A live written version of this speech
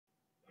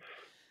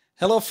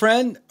Hello,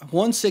 friend.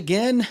 Once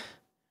again,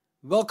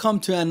 welcome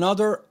to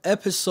another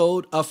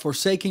episode of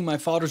Forsaking My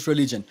Father's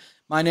Religion.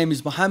 My name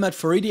is Mohamad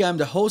Faridi. I'm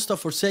the host of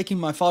Forsaking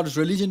My Father's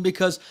Religion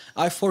because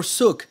I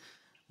forsook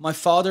my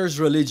father's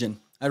religion.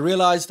 I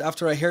realized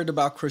after I heard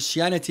about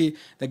Christianity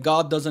that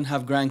God doesn't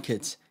have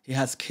grandkids. He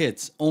has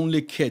kids,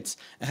 only kids.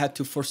 I had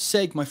to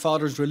forsake my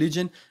father's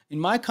religion. In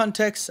my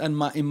context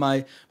and in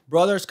my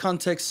brother's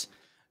context,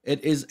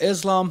 it is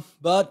Islam,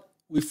 but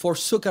we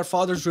forsook our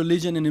father's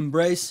religion and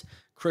embrace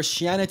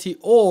Christianity,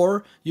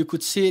 or you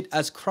could see it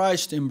as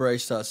Christ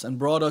embraced us and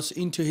brought us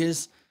into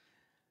his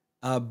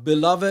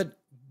beloved,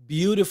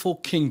 beautiful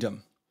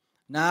kingdom.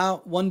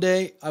 Now, one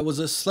day I was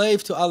a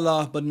slave to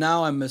Allah, but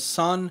now I'm a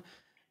son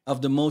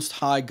of the Most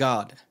High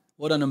God.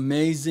 What an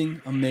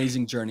amazing,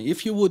 amazing journey.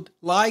 If you would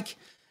like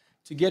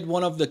to get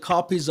one of the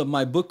copies of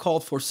my book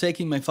called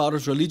Forsaking My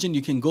Father's Religion,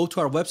 you can go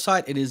to our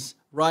website. It is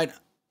right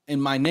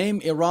in my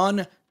name,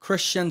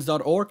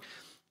 iranchristians.org.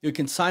 You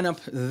can sign up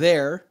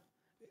there.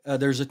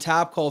 There's a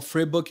tab called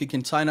Free Book. You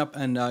can sign up,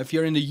 and if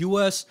you're in the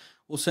US,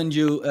 we'll send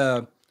you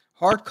a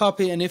hard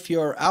copy, and if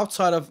you're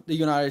outside of the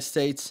United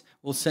States,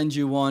 we'll send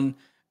you one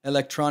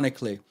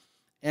electronically.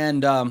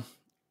 And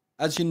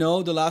as you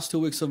know, the last 2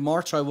 weeks of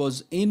March, I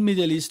was in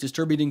Middle East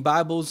distributing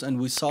Bibles, and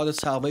we saw the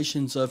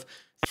salvations of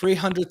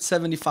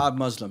 375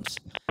 Muslims.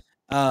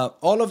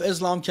 All of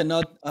Islam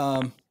cannot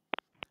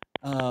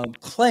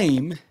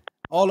claim,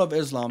 all of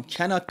Islam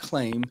cannot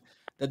claim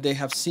that they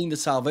have seen the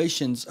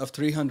salvations of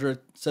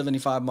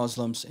 375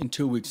 Muslims in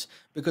 2 weeks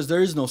because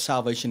there is no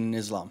salvation in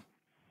Islam.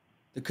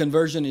 The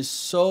conversion is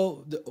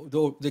so,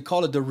 they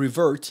call it the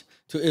revert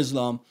to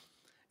Islam.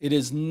 It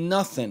is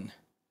nothing,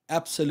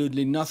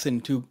 absolutely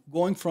nothing to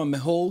going from a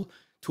hole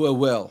to a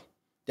well.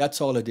 That's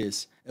all it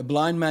is. A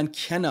blind man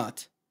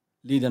cannot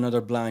lead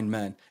another blind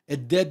man. A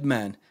dead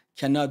man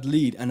cannot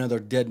lead another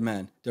dead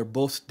man. They're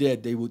both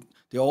dead.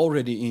 They're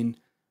already in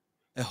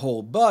a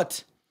hole.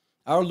 But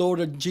our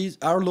Lord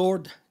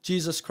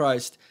Jesus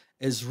Christ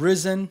is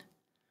risen,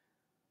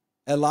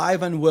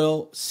 alive and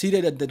well,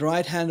 seated at the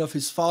right hand of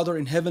his Father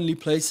in heavenly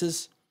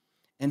places,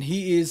 and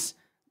he is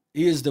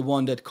the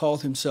one that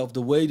called himself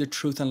the way, the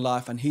truth, and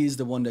life, and he is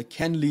the one that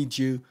can lead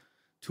you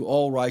to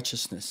all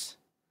righteousness.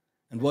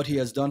 And what he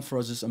has done for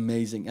us is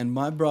amazing. And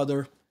my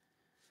brother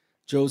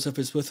Joseph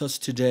is with us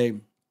today,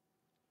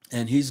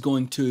 and he's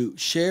going to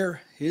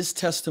share his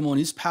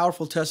testimony, his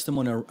powerful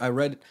testimony. I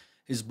read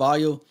his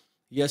bio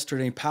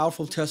yesterday,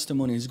 powerful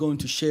testimony he's going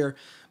to share.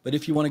 But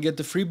if you want to get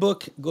the free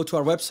book, go to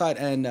our website.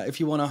 And if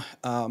you want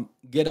to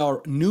get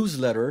our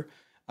newsletter,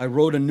 I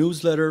wrote a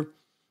newsletter,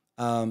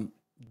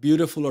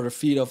 beautiful are the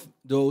feet of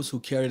those who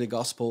carry the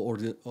gospel,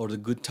 or the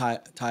good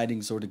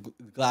tidings, or the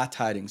glad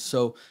tidings.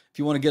 So if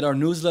you want to get our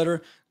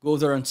newsletter, go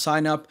there and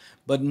sign up.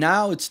 But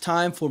now it's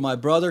time for my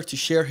brother to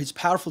share his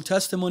powerful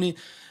testimony.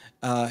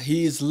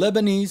 He is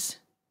Lebanese,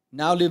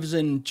 now lives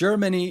in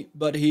Germany,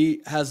 but he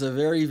has a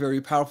very,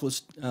 very powerful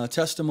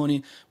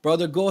testimony.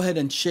 Brother, go ahead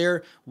and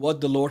share what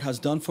the Lord has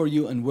done for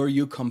you and where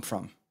you come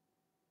from.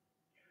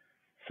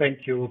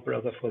 Thank you,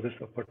 brother, for this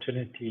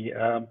opportunity.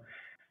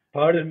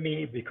 Pardon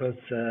me because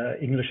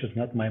English is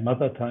not my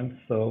mother tongue,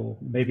 so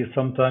maybe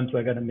sometimes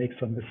I'm going to make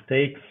some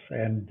mistakes.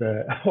 And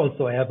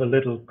also, I have a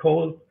little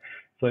cold,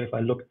 so if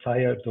I look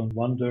tired, don't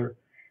wonder.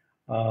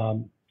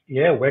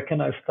 Where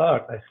can I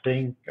start? I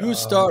think You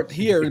start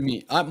here with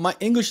me. My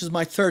English is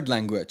my third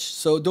language,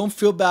 so don't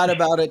feel bad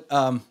about it.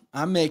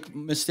 I make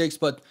mistakes,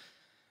 but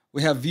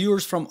we have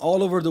viewers from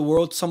all over the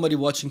world. Somebody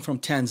watching from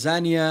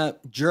Tanzania,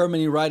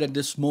 Germany, right at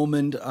this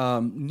moment,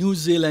 New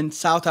Zealand,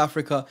 South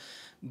Africa.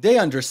 They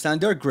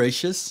understand. They're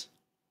gracious.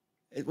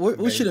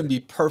 We shouldn't be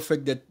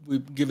perfect that we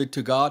give it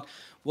to God.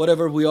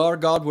 Whatever we are,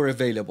 God, we're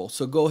available.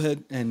 So go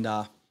ahead and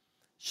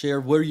share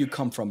where you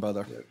come from,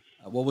 brother. Yes.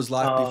 What was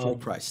life before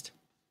Christ?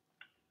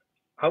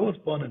 I was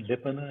born in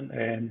Lebanon,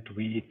 and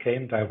we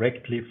came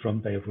directly from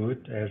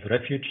Beirut as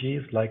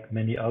refugees, like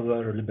many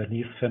other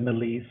Lebanese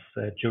families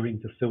during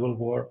the Civil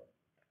War.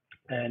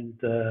 And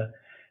the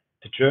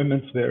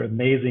Germans were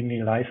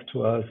amazingly nice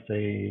to us.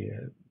 We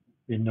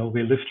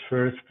lived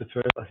the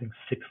first, I think,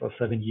 6 or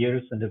 7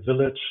 years in a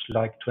village,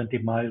 like 20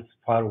 miles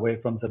far away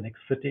from the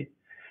next city.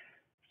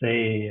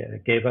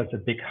 They gave us a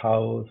big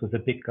house with a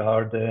big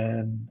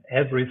garden,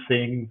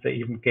 everything. They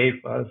even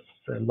gave us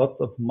lots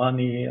of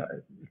money.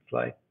 It's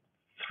like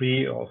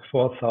 3 or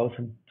 4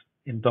 thousand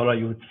in dollar.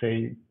 You would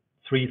say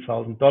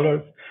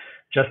 $3,000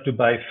 just to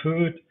buy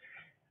food.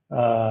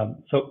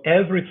 So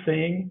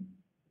everything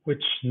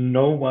which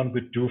no one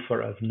would do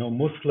for us, no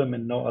Muslim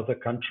in no other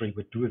country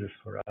would do this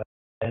for us.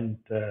 And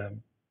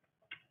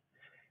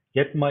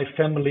yet my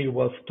family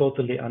was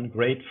totally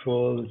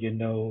ungrateful.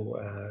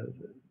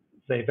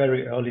 They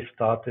very early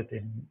started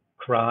in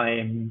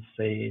crimes.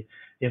 They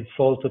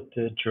insulted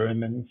the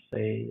Germans.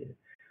 They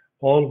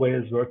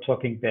always were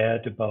talking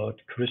bad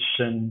about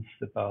Christians,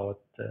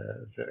 about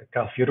the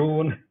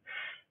kafirun.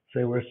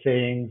 They were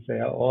saying they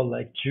are all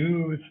like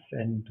Jews,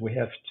 and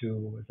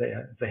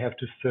they have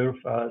to serve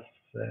us.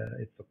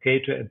 It's okay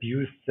to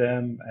abuse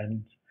them.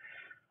 And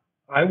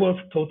I was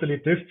totally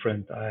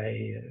different.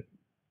 I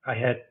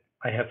had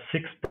I have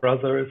 6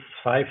 brothers,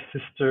 5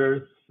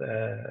 sisters,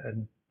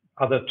 and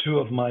other 2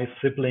 of my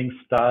siblings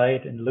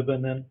died in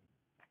Lebanon.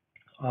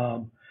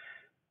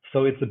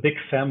 So it's a big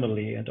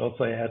family, and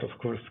also I had, of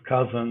course,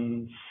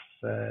 cousins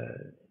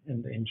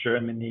in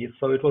Germany.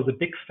 So it was a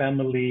big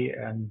family,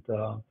 and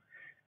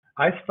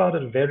I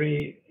started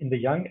very in the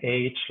young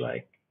age,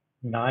 like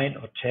 9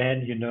 or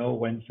 10,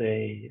 when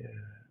they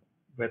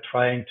were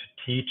trying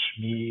to teach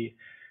me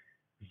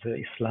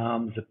the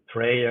Islam, the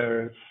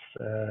prayers,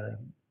 uh,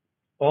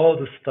 all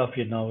the stuff,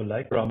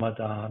 like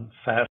Ramadan,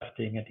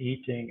 fasting and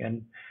eating.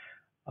 And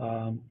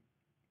um,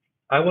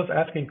 I was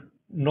asking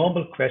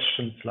normal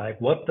questions like,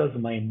 what does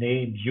my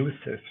name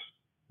Yusuf?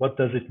 What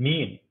does it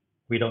mean?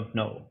 We don't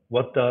know.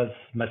 What does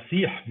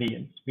Masih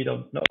mean? We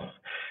don't know.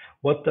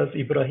 What does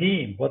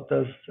Ibrahim? What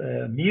does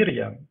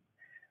Miriam?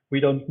 We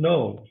don't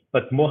know.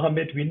 But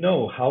Mohammed, we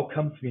know. How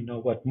comes we know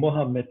what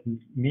Mohammed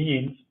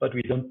means, but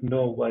we don't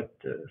know what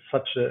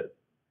such a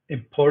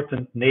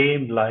important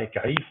name like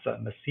Isa,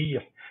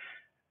 Masih,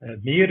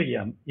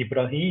 Miriam,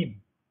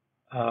 Ibrahim?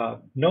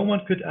 No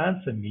one could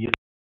answer me.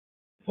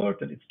 It's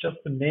important. It's just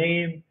a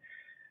name.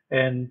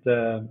 And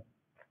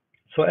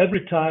so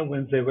every time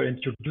when they were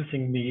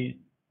introducing me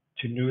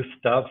to new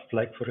stuff,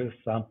 like for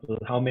example,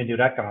 how many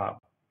rak'ah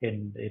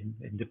in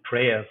the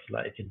prayers,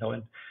 like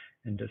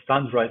in the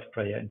sunrise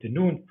prayer, in the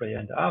noon prayer,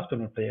 in the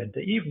afternoon prayer, in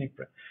the evening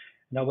prayer,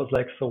 and I was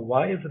like, so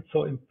why is it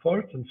so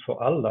important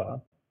for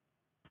Allah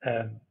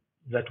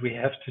that we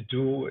have to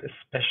do a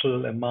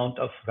special amount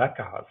of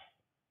rak'ahs,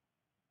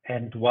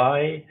 and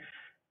why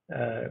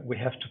we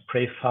have to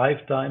pray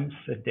 5 times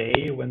a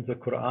day when the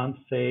Quran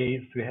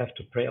says we have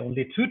to pray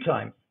only 2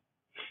 times?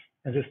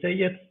 And they say,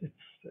 yes, it's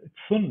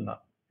sunnah.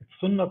 It's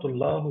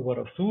sunnatullah wa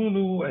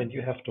rasuluhu, and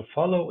you have to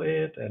follow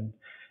it. And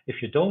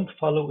if you don't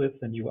follow it,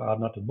 then you are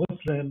not a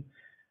Muslim.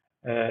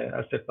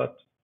 I said, but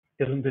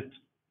isn't it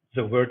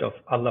the word of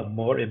Allah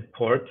more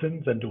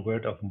important than the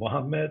word of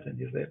Muhammad? And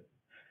he said,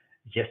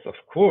 yes, of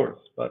course.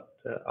 But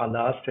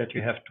Allah said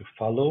you have to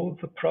follow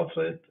the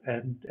Prophet.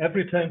 And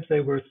every time they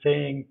were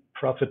saying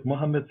Prophet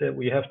Muhammad,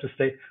 we have to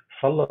say,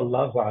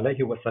 Sallallahu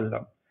alayhi wa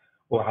sallam,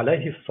 or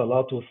alayhi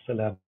salatu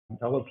wassalam.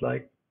 I was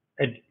like,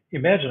 and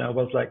imagine I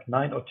was like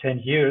 9 or 10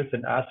 years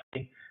and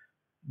asking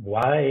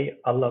why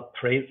Allah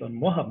prays on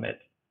Muhammad,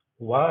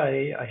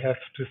 why I have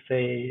to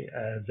say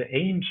the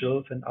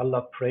angels and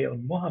Allah pray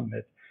on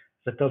Muhammad.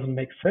 That doesn't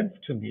make sense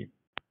to me,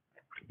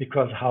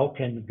 because how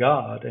can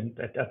God, and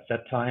at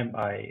that time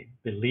I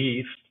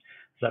believed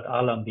that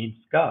Allah means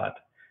God,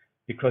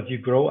 because you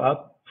grow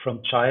up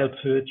from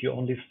childhood, you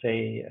only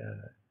say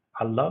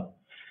Allah,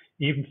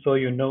 even so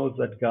you know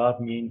that God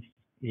means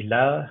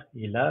ilah,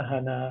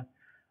 ilahana.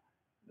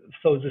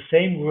 So the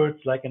same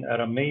words like in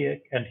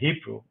Aramaic and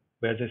Hebrew,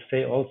 where they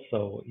say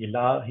also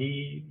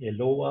Ilahi,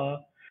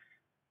 Eloah,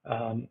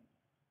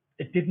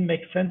 it didn't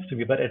make sense to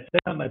me. But at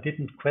that time, I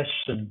didn't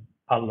question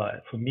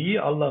Allah. For me,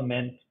 Allah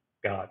meant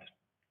God.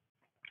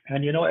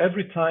 And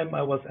every time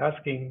I was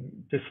asking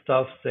this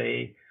stuff,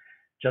 they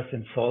just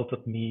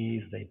insulted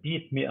me. They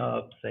beat me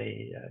up.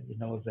 They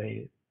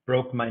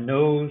broke my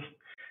nose.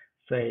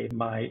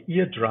 My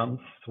eardrums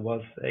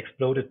was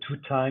exploded 2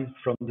 times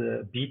from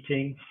the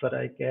beatings that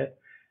I get.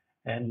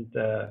 And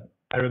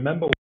I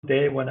remember one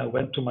day when I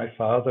went to my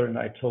father and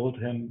I told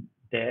him,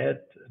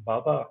 Dad,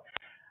 Baba,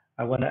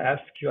 I want to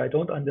ask you, I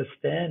don't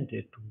understand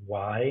it.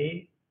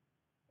 Why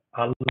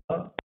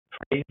Allah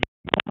prays?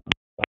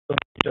 Why don't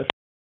you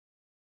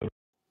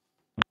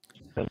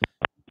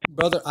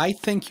Brother, I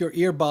think your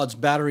earbuds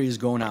battery is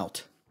going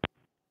out.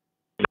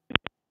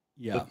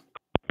 Yeah.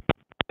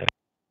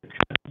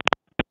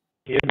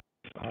 hear me?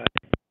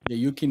 Yeah,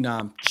 you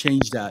can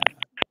change that.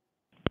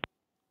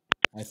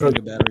 I think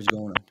the battery's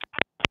going on.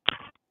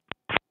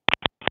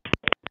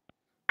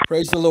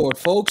 Praise the Lord,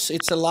 folks.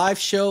 It's a live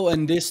show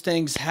and these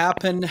things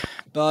happen,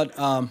 but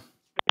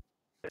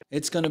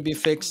it's going to be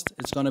fixed.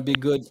 It's going to be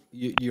good.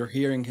 You're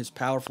hearing his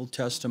powerful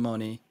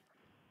testimony,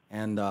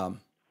 and I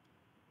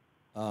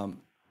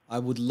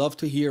would love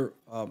to hear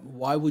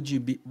why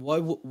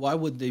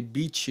would they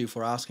beat you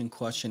for asking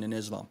question in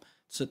Islam?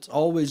 So it's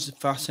always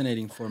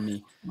fascinating for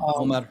me. No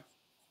Um, matter.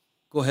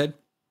 Go ahead.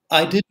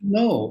 I didn't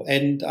know,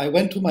 and I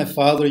went to my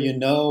father,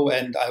 and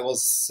I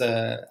was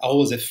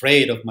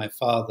afraid of my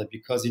father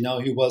because he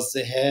was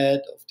the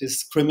head of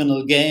this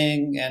criminal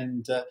gang,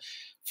 and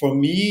for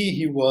me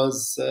he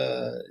was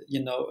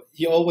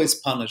he always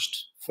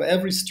punished for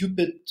every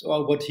stupid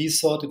or what he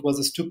thought it was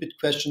a stupid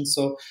question.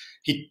 So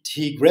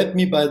he grabbed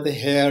me by the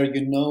hair,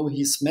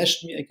 he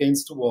smashed me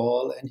against the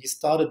wall, and he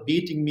started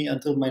beating me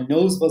until my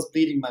nose was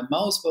bleeding, my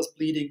mouth was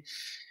bleeding,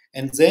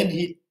 and then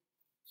he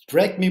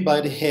dragged me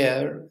by the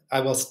hair. I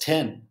was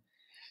 10.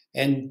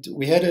 And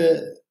we had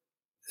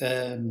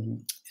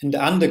in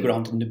the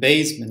underground, in the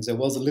basement, there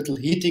was a little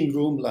heating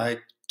room,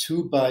 like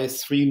 2 by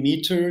 3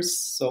 meters,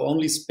 so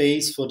only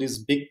space for this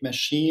big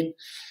machine.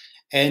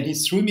 And he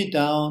threw me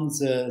down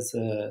the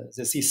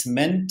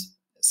cement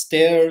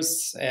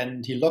stairs,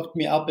 and he locked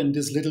me up in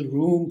this little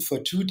room for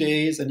 2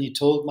 days. And he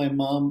told my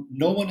mom,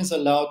 no one is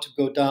allowed to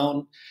go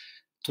down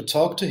to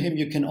talk to him,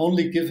 you can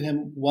only give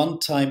him 1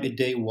 time a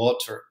day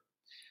water.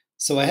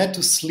 So I had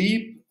to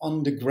sleep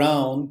on the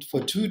ground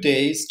for 2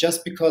 days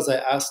just because I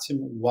asked him,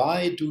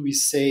 why do we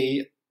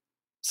say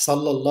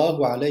sallallahu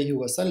alayhi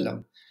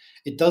wasallam?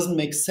 It doesn't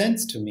make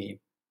sense to me.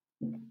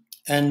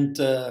 And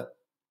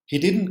he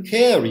didn't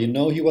care, you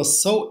know, he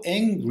was so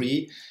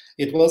angry.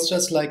 It was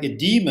just like a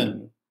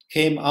demon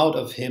came out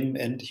of him,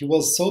 and he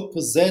was so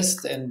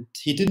possessed and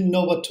he didn't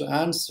know what to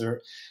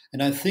answer.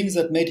 And I think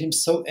that made him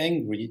so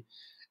angry.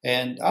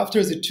 And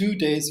after the 2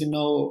 days, you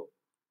know,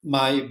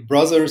 my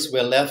brothers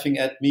were laughing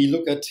at me.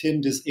 Look at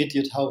him, this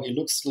idiot, how he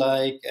looks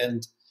like.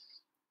 And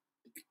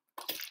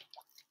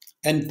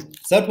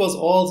that was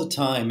all the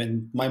time.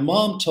 And my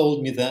mom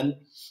told me then,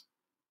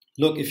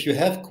 look, if you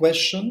have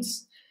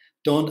questions,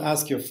 don't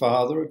ask your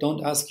father,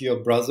 don't ask your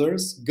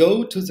brothers.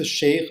 Go to the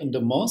sheikh in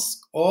the mosque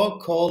or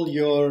call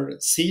your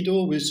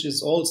Sido, which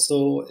is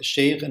also a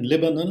sheikh in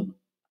Lebanon.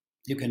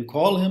 You can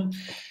call him.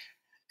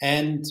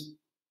 And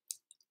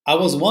I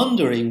was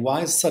wondering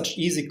why such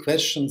easy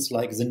questions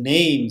like the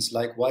names,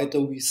 like why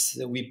do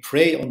we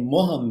pray on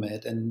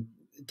Mohamad, and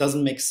it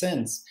doesn't make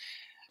sense.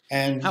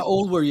 And How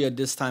old were you at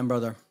this time,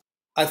 brother?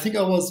 I think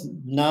I was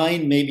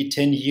 9, maybe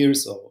 10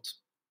 years old.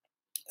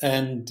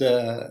 And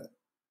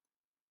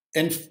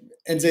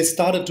they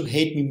started to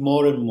hate me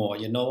more and more,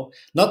 you know.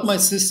 Not my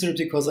sister,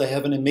 because I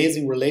have an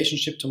amazing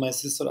relationship to my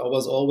sister. I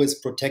was always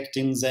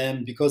protecting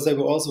them, because they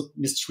were also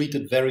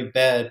mistreated very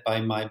bad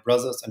by my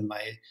brothers and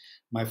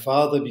my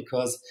father,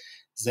 because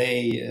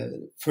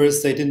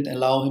first they didn't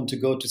allow him to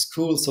go to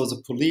school. So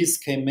the police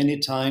came many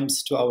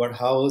times to our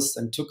house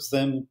and took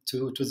them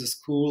to the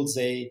school.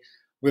 They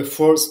were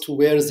forced to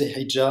wear the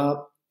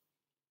hijab.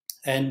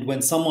 And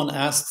when someone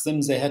asks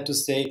them, they had to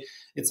say,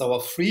 it's our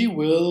free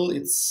will,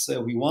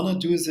 we want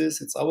to do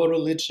this, it's our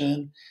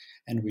religion,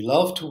 and we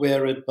love to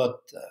wear it. But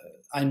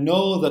I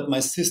know that my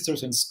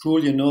sisters in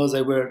school, you know,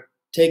 they were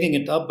taking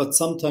it up, but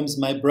sometimes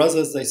my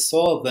brothers, they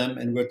saw them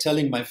and were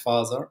telling my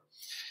father.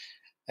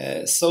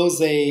 So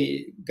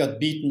they got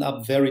beaten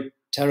up very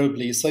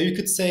terribly. So you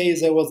could say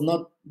there was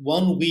not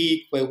 1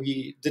 week where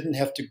we didn't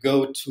have to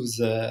go to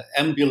the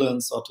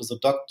ambulance or to the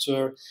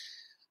doctor.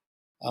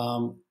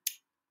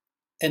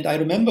 And I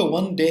remember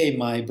one day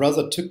my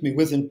brother took me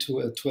with him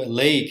to a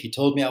lake. He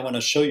told me, I want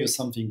to show you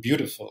something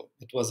beautiful.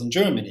 It was in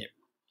Germany.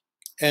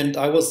 And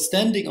I was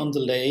standing on the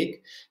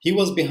lake. He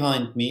was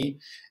behind me.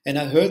 And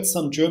I heard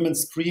some German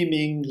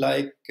screaming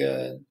like,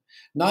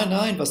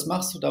 nein, was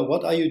machst du da?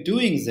 What are you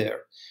doing there?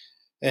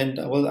 And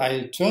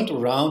I turned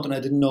around and I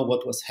didn't know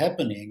what was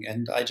happening.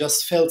 And I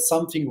just felt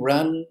something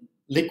ran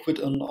liquid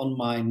on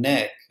my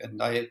neck.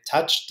 And I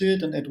touched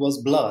it and it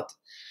was blood.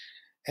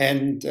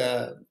 And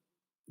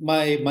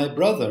my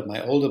brother,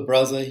 my older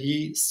brother,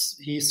 he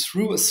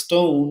threw a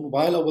stone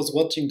while I was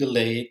watching the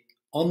lake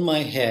on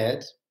my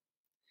head,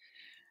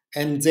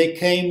 and they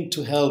came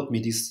to help me.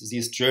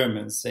 These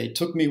Germans, they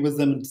took me with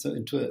them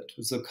to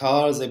the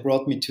car. They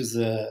brought me to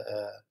the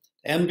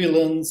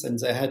ambulance, and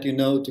they had, you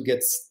know, to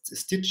get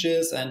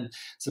stitches. And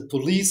the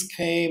police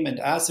came and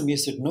asked me. He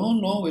said,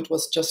 "No, it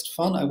was just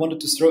fun. I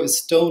wanted to throw a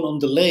stone on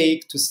the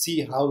lake to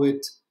see how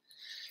it."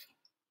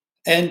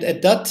 And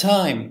at that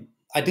time,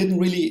 I didn't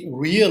really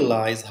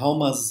realize how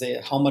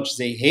much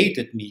they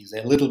hated me,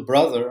 their little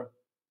brother.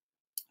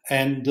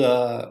 And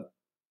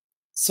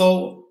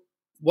so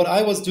what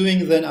I was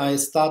doing then, I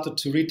started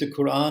to read the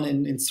Quran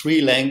in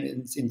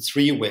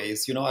 3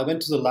 ways. You know, I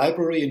went to the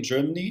library in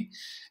Germany,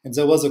 and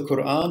there was a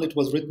Quran. It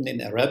was written in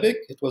Arabic,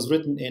 it was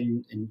written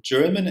in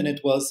German, and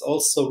it was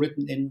also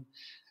written in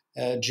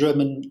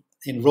German,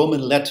 in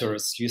Roman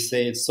letters, you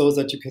say, so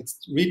that you could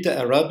read the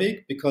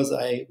Arabic, because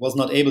I was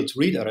not able to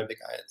read Arabic.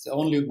 The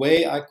only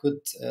way I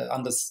could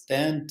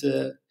understand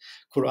the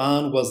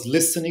Quran was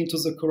listening to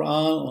the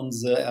Quran on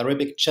the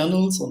Arabic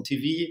channels on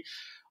TV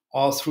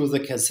or through the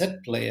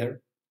cassette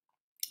player.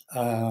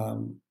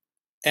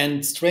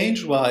 And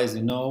strange-wise,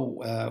 you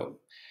know,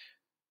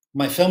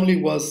 my family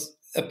was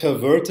a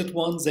perverted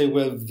one. They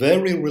were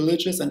very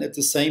religious and at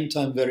the same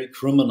time very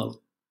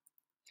criminal.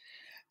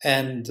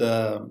 And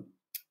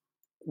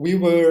we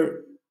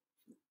were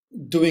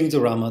doing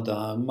the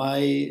Ramadan.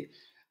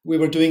 We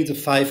were doing the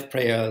 5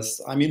 prayers.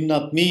 I mean,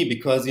 not me,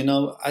 because, you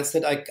know, I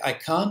said, I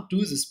can't do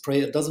this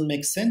prayer. It doesn't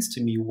make sense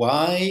to me.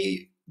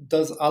 Why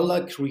does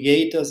Allah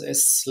create us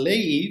as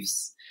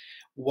slaves?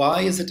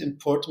 Why is it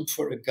important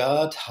for a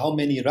God how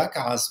many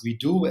rak'ahs we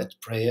do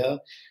at prayer?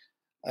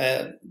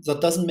 That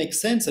doesn't make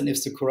sense. And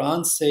if the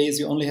Quran says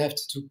you only have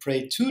to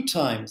pray 2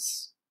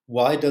 times,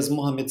 why does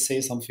Muhammad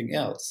say something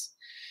else?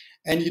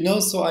 And, you know,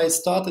 so I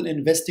started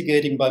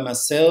investigating by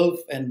myself.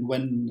 And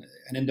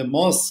in the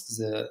mosque,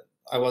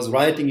 I was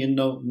writing, you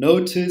know,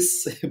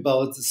 notice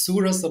about the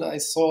surahs that I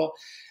saw,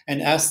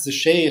 and asked the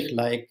sheikh,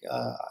 like,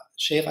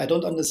 Sheikh, I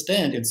don't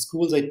understand. In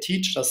school, they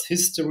teach us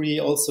history,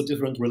 also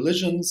different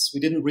religions. We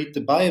didn't read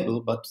the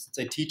Bible, but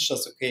they teach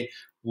us, okay,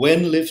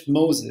 when lived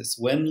Moses?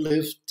 When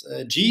lived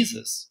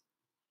Jesus?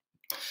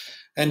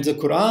 And the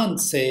Quran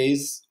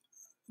says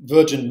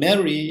Virgin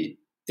Mary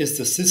is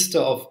the sister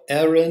of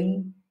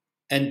Aaron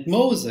and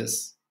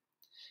Moses.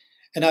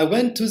 And I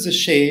went to the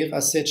sheikh. I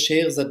said,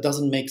 Sheikh, that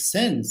doesn't make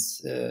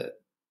sense.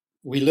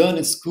 We learn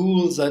in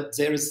schools that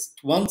there is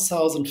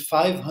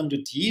 1,500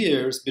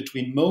 years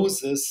between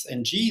Moses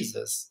and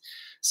Jesus.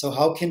 So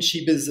how can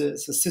she be the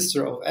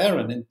sister of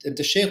Aaron? And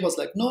the sheikh was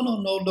like, no,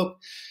 look,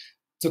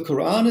 the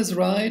Quran is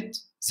right.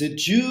 The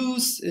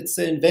Jews, it's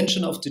the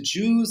invention of the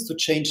Jews to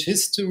change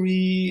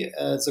history.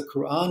 The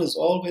Quran is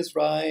always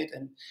right.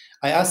 And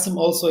I asked him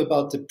also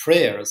about the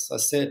prayers. I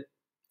said,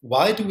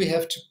 why do we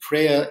have to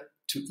pray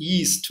to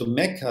east, to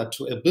Mecca,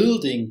 to a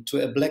building,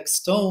 to a black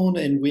stone,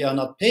 and we are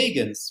not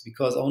pagans?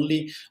 Because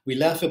only we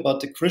laugh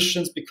about the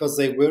Christians because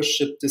they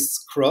worship this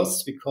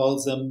cross. We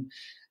call them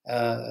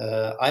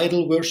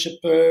idol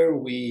worshipper.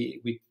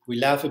 We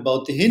laugh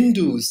about the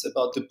Hindus,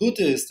 about the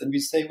Buddhists, and we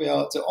say we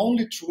are the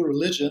only true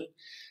religion.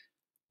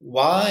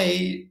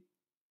 Why?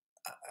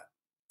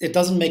 It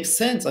doesn't make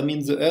sense. I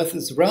mean, the earth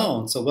is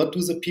round. So what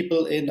do the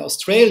people in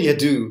Australia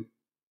do?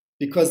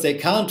 Because they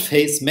can't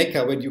face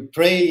Mecca when you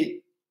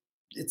pray.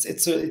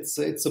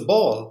 It's a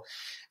ball.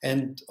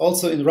 And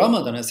also in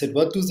Ramadan, I said,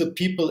 what do the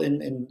people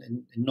in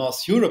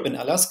North Europe, in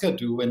Alaska,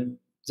 do when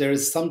there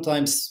is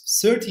sometimes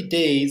 30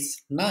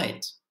 days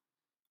night?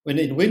 When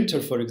in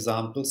winter, for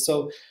example.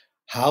 So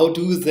how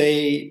do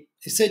they?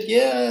 He said,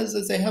 yeah,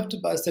 they have to.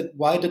 I said,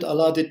 why did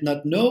Allah did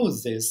not know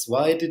this?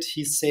 Why did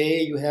He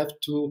say you have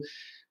to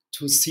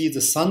see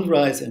the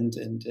sunrise and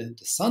the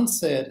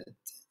sunset?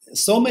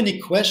 So many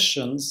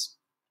questions.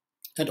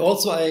 And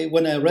also,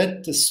 when I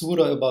read the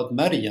surah about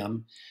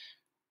Maryam,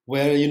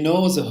 where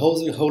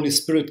the Holy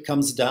Spirit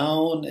comes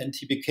down and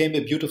he became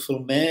a beautiful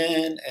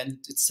man, and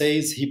it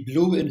says he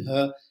blew in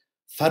her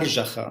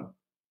farjaha.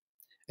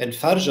 And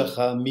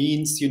farjaha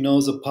means,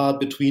 the part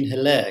between her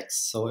legs,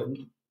 so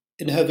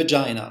in her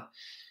vagina.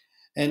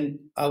 And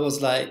I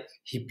was like,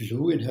 he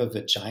blew in her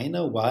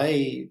vagina?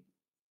 Why?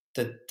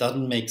 That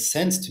doesn't make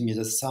sense to me.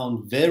 That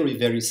sounds very,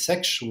 very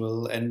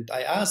sexual. And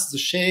I asked the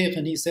sheikh,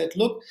 and he said,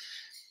 look,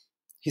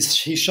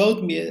 he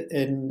showed me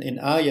in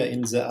ayah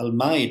in the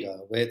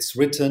Al-Ma'idah, where it's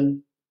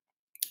written,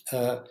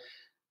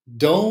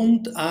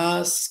 don't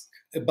ask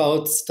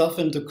about stuff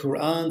in the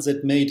Quran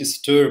that may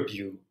disturb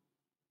you.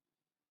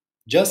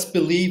 Just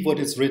believe what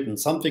is written,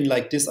 something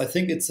like this. I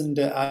think it's in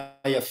the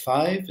ayah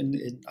 5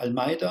 in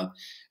Al-Ma'idah.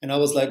 And I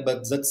was like,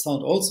 but that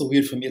sounds also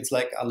weird for me. It's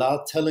like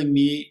Allah telling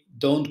me,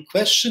 don't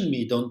question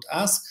me, don't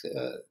ask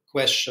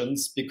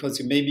questions, because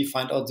you maybe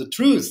find out the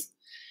truth.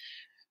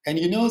 And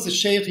the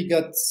sheikh, he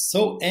got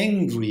so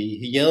angry.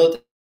 He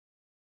yelled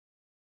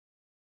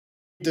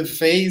in the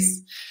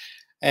face.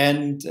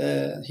 And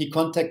he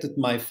contacted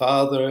my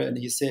father, and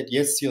he said,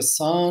 yes, your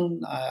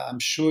son, I'm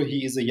sure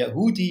he is a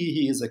Yahudi,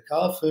 he is a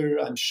kafir,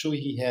 I'm sure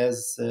he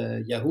has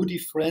Yahudi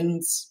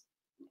friends,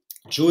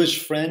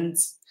 Jewish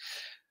friends,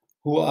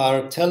 who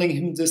are telling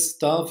him this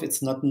stuff.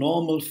 It's not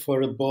normal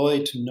for a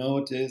boy to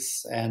know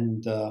this.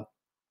 And,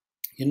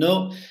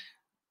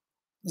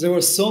 there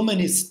were so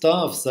many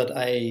stuff that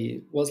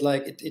I was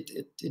like,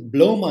 it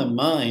blew my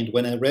mind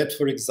when I read,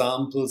 for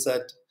example,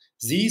 that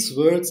these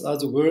words are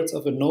the words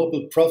of a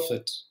noble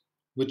prophet,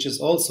 which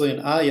is also in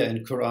ayah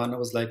in Quran. I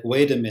was like,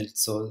 wait a minute.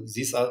 So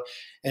these are,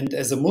 and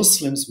as a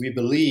Muslims, we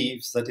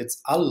believe that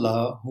it's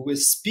Allah who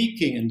is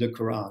speaking in the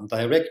Quran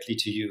directly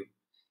to you.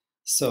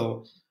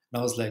 So I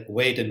was like,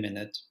 wait a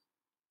minute.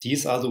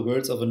 These are the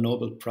words of a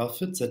noble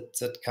prophet.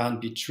 That can't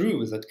be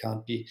true. That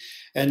can't be.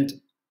 And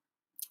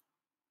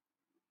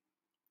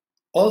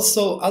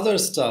also other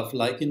stuff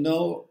like,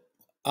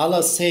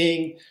 Allah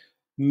saying,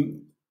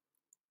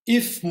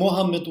 if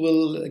Mohammed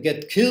will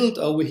get killed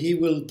or he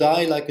will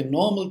die like a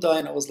normal die.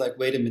 And I was like,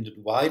 wait a minute,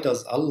 why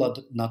does Allah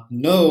not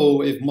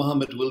know if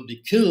Mohammed will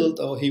be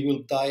killed or he will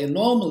die a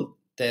normal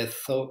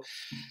death? So,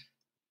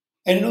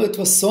 and it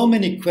was so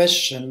many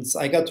questions.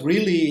 I got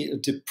really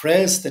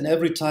depressed, and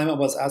every time I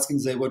was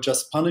asking, they were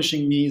just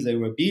punishing me, they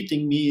were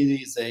beating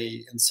me,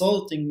 they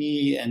insulting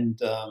me.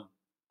 And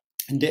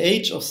in the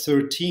age of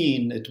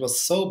 13, it was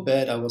so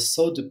bad, I was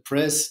so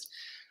depressed,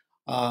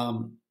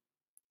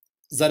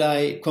 that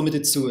I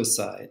committed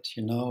suicide.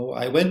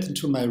 I went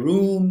into my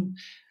room,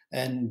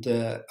 and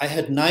I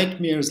had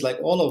nightmares like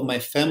all of my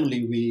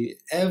family.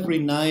 Every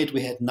night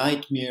we had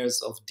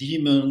nightmares of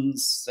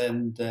demons,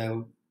 and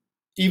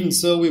even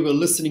so, we were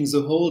listening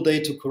the whole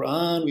day to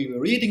Quran. We were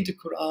reading the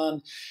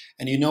Quran,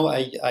 and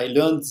I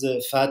learned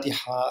the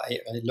Fatiha. I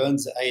learned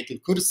the Ayat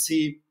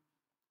al-Kursi,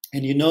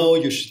 and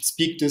you should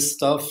speak this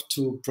stuff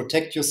to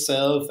protect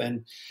yourself.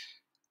 And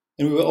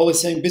we were always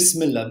saying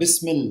Bismillah,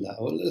 Bismillah,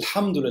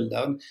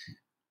 Alhamdulillah.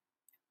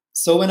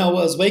 So when I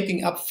was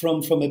waking up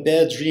from a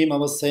bad dream, I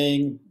was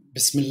saying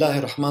Bismillah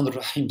ar-Rahman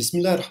ar-Rahim,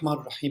 Bismillah ar-Rahman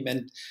ar-Rahim,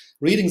 and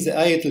reading the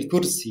Ayat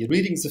al-Kursi,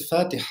 reading the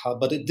Fatiha,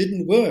 but it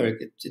didn't work.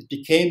 It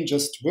became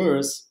just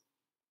worse.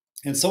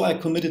 And so I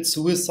committed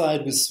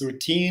suicide with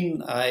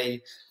 13. I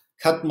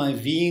cut my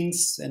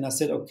veins, and I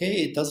said,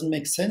 okay, it doesn't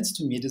make sense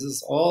to me. This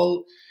is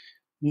all,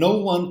 no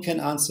one can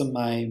answer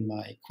my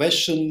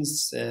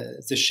questions.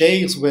 The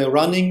sheikhs were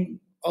running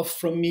off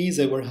from me.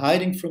 They were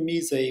hiding from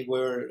me. They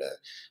were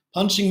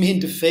punching me in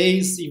the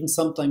face, even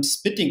sometimes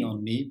spitting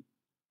on me.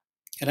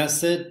 And I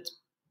said,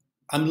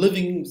 I'm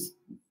living,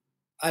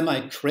 am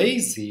I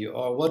crazy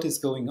or what is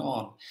going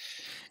on?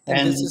 And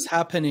this And is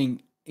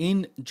happening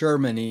in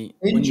Germany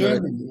when you're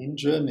In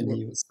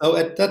Germany. So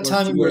at that when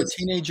time it you were a was,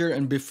 teenager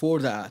and before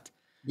that.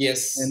 And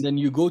yes, then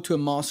you go to a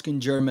mosque in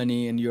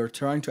Germany and you're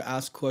trying to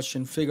ask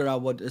questions, figure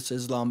out what this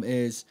Islam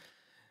is,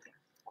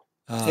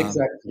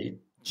 exactly.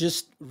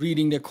 just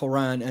reading the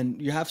Quran, and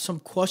you have some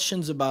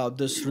questions about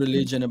this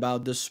religion,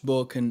 about this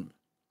book, and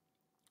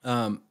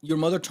your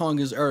mother tongue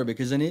is Arabic,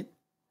 isn't it?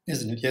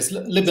 Isn't it? Yes,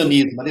 So,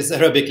 Lebanese, but it's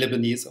Arabic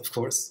Lebanese, of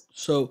course.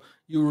 so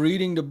you're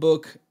reading the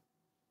book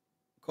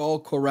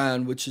called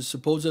Quran, which is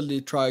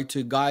supposedly try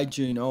to guide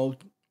you in all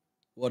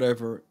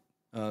whatever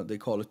they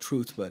call it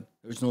truth, but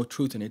there's no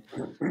truth in it.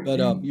 But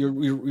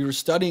you're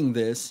studying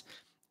this,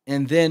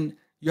 and then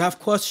you have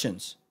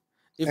questions.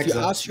 If you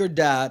ask Exactly. your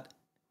dad,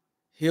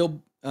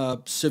 he'll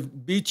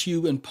beat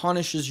you and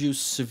punishes you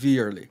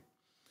severely.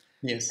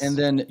 And Yes.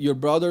 then your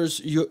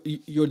brothers,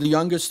 you're the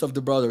youngest of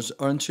the brothers,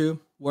 aren't you?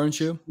 Weren't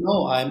you?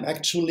 No, I'm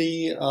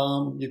actually,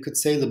 you could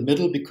say the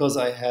middle because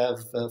I have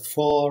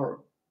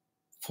four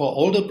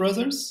older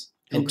brothers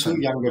and Okay.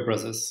 two younger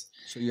brothers.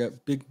 So you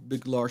have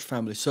big, large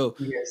family. So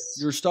Yes.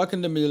 you're stuck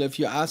in the middle. If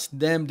you ask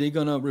them, they're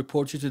gonna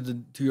report you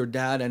to your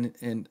dad,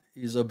 and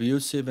he's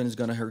abusive and is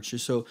gonna hurt you.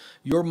 So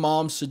your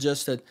mom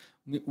suggests that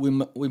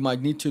we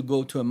might need to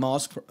go to a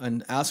mosque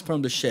and ask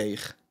from the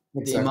sheikh,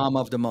 the Exactly. imam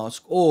of the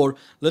mosque, or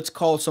let's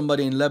call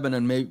somebody in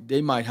Lebanon. Maybe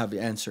they might have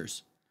the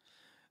answers.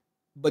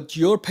 But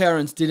your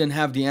parents didn't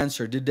have the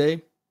answer, did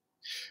they?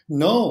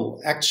 No,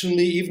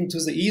 actually, even to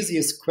the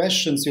easiest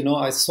questions,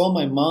 I saw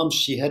my mom,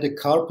 she had a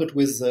carpet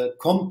with a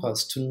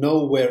compass to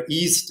know where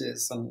east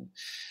is. And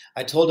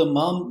I told her,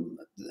 Mom,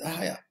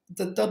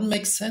 that doesn't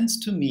make sense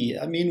to me.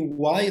 I mean,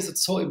 why is it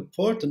so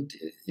important?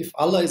 If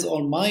Allah is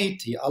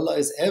almighty, Allah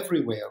is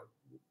everywhere.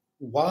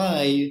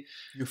 Why?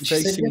 You're And she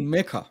said, yeah, facing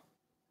Mecca.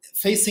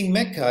 facing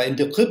Mecca in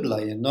the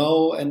Qibla.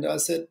 And I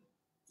said,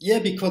 yeah,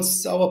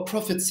 because our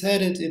Prophet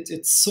said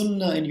it's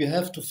Sunnah and you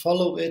have to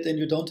follow it and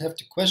you don't have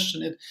to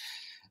question it.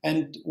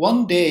 And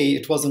one day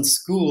it was in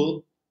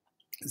school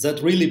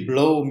that really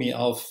blew me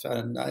off.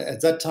 And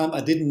at that time,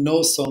 I didn't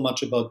know so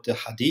much about the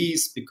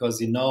hadith because,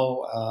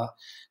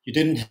 you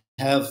didn't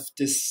have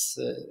this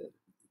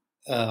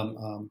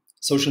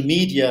social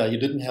media. You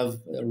didn't have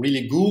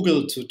really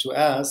Google to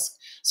ask.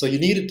 So you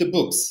needed the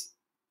books.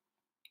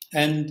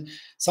 And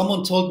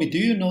someone told me, do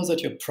you know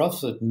that your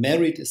prophet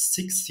married a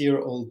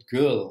 6-year-old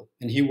girl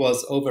and he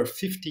was over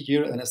 50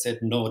 years? And I said,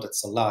 no,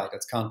 that's a lie.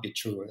 That can't be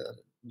true.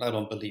 I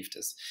don't believe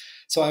this.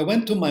 So I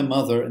went to my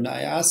mother and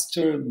I asked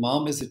her,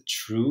 Mom, is it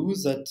true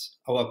that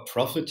our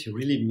prophet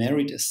really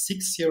married a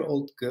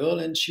 6-year-old girl?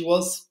 And she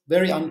was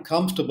very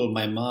uncomfortable,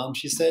 my mom.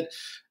 She said,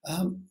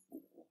 um,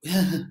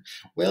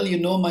 well,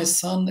 my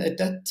son, at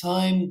that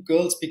time,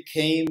 girls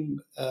became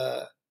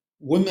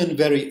women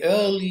very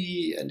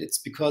early, and it's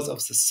because of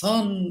the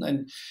sun.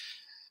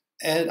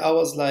 And I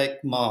was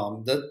like,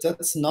 Mom,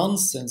 that's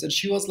nonsense. And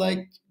she was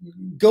like,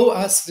 go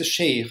ask the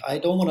sheikh. I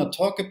don't want to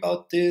talk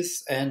about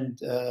this. And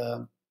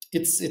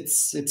it's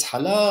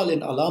halal,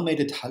 and Allah made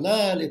it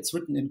halal. It's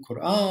written in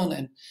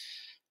Quran.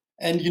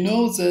 And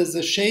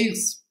the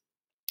sheikhs,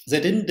 they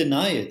didn't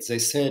deny it. They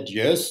said,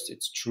 yes,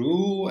 it's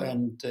true,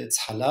 and it's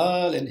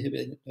halal, and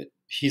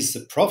he's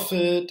the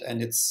prophet,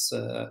 and it's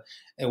a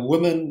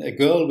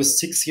girl with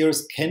 6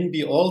 years can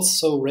be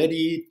also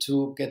ready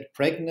to get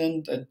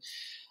pregnant.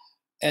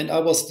 And I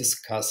was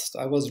disgusted.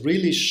 I was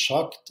really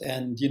shocked.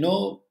 And,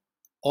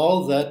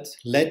 all that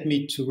led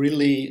me to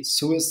really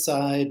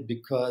suicide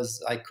because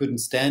I couldn't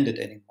stand it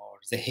anymore.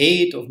 The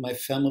hate of my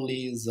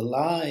family, the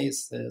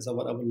lies,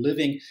 what I was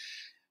living.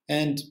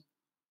 And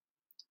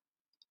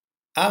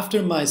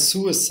after my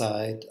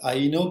suicide,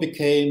 I,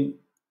 became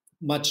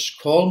much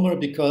calmer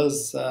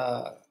because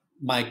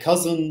my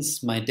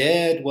cousins, my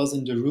dad was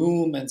in the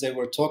room and they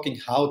were talking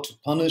how to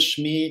punish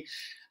me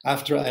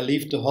after I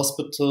leave the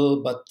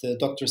hospital. But the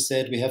doctor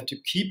said we have to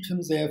keep him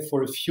there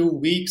for a few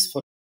weeks.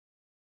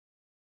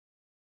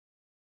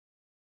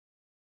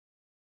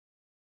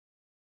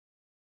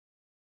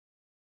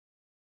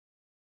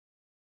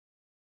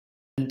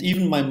 And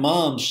even my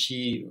mom,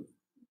 she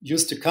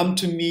used to come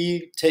to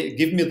me,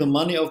 give me the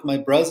money of my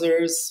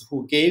brothers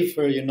who gave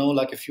her,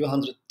 like a few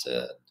hundred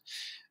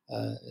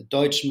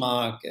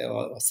Deutschmark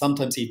or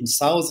sometimes even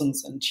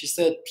thousands. And she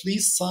said,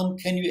 please, son,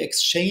 can you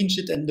exchange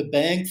it in the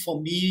bank for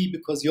me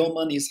because your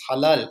money is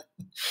halal?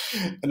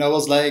 And I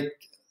was like,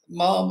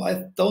 Mom,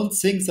 I don't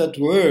think that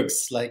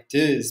works like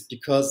this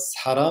because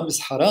haram is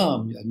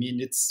haram. I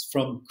mean, it's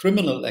from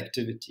criminal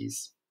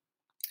activities.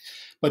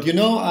 But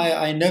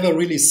I never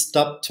really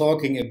stopped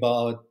talking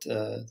about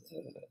the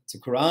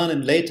Quran.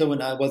 And later,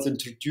 when I was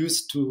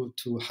introduced to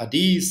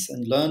Hadith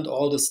and learned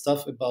all the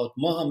stuff about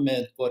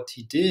Mohamad, what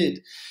he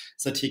did,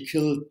 that he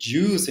killed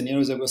Jews, and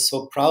they were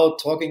so proud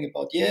talking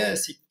about,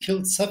 yes, he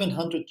killed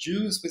 700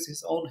 Jews with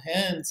his own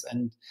hands,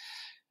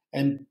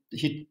 and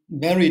he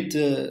married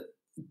the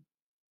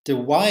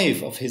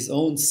wife of his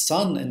own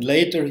son, and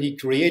later he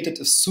created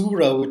a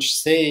surah which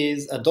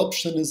says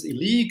adoption is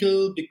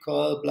illegal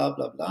because blah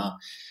blah blah.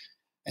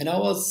 And I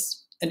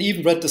was and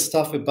even read the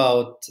stuff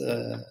about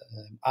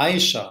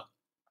Aisha,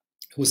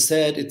 who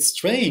said it's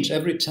strange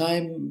every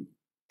time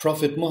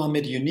Prophet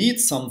Muhammad you need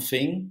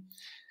something,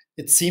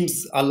 it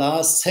seems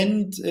Allah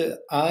sent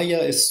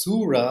ayah, a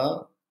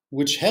surah,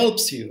 which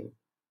helps you.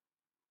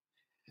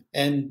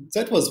 And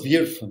that was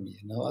weird for me.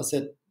 I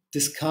said,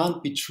 this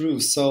can't be true.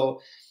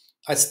 So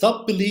I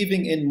stopped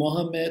believing in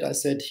Muhammad. I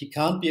said, he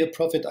can't be a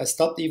prophet. I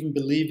stopped even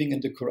believing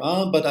in the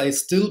Quran, but I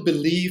still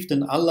believed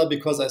in Allah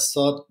because I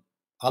thought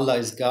Allah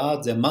is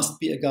God. There must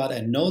be a God.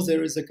 I know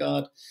there is a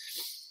God.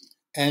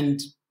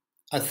 And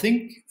I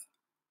think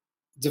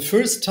the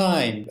first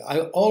time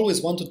I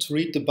always wanted to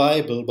read the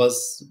Bible but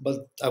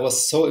I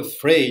was so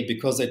afraid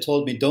because they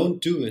told me,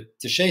 don't do it.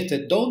 The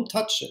Shaitan, don't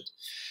touch it.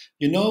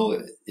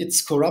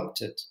 It's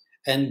corrupted.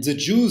 And the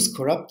Jews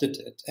corrupted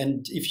it.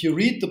 And if you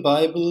read the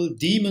Bible,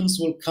 demons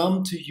will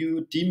come to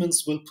you,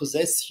 demons will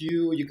possess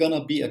you, you're going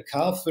to be a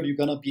kafir, you're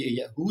going to be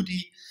a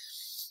Yahudi.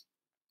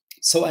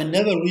 So I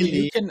never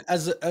really... You can,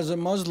 as a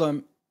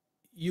Muslim,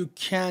 you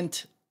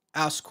can't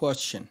ask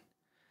question.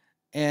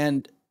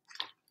 And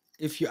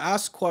if you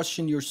ask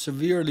question, you're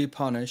severely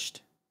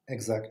punished.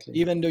 Exactly.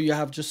 Even though you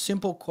have just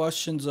simple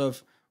questions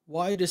of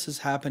why this is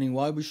happening,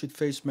 why we should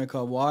face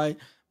Mecca, why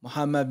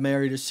Muhammad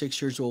married a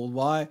 6 years old,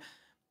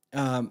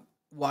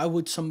 why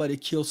would somebody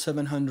kill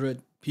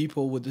 700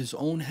 people with his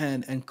own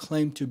hand and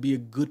claim to be a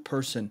good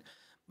person?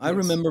 I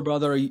remember,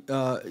 brother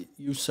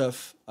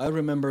Yusuf, I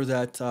remember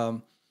that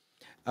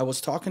I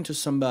was talking to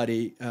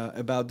somebody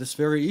about this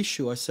very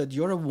issue. I said,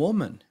 you're a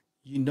woman.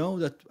 You know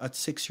that at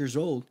 6 years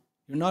old,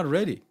 you're not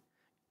ready.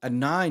 At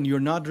 9,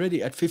 you're not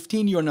ready. At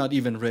 15, you're not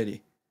even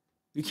ready.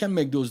 You can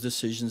make those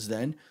decisions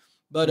then.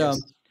 But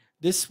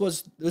this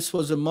was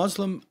a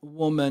Muslim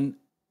woman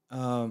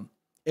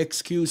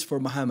excuse for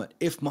Muhammad.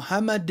 If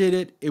Muhammad did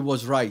it, it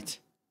was right.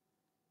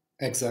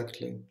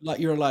 Exactly. Like,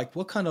 you're like,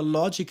 what kind of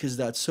logic is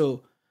that?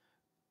 So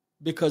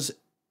because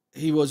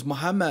he was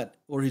Muhammad,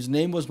 or his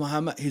name was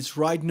Muhammad, he's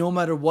right no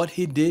matter what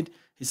he did.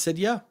 He said,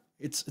 yeah,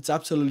 it's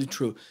absolutely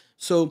true.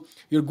 So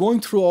you're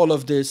going through all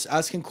of this,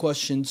 asking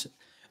questions.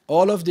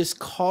 All of this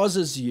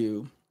causes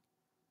you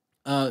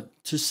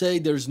to say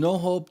there's no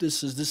hope.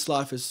 This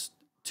life is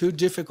too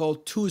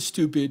difficult, too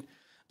stupid.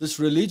 This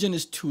religion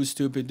is too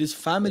stupid. This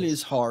family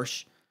is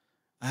harsh.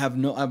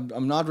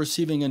 I'm not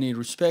receiving any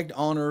respect,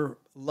 honor,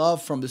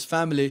 love from this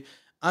family.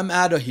 I'm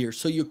out of here.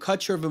 So you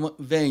cut your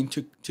vein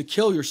to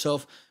kill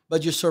yourself,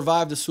 but you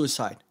survived the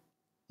suicide.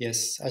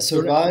 Yes, I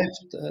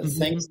survived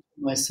thanks to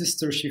my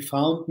sister. She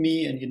found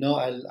me, and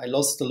I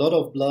lost a lot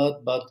of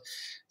blood, but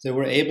they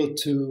were able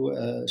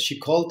to, she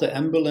called the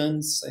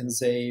ambulance and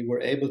they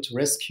were able to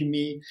rescue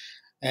me.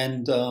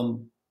 And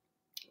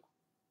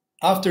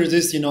after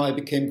this, I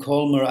became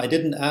calmer. I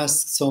didn't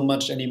ask so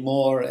much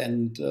anymore.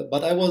 And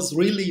but I was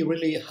really,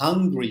 really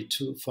hungry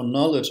for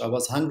knowledge. I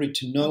was hungry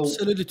to know.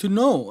 Absolutely, to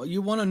know.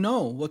 You want to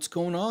know what's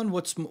going on.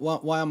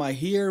 Why am I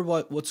here?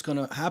 What's going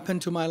to happen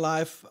to my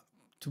life,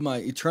 to my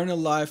eternal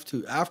life,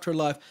 to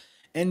afterlife?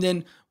 And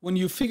then when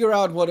you figure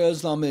out what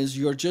Islam is,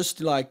 you're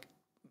just like,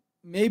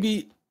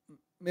 maybe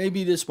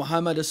this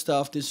Muhammad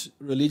stuff, this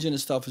religion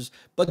stuff is,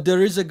 but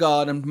there is a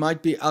God and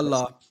might be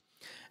Allah.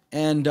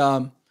 And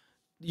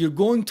you're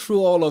going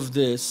through all of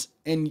this,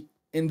 and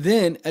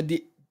then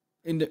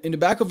in the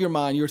back of your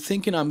mind, you're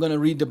thinking, I'm going to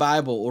read the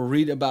Bible or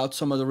read about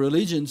some of the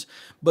religions,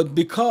 but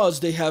because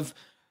they have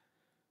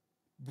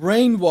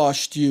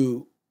brainwashed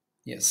you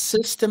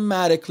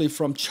systematically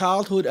from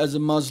childhood as a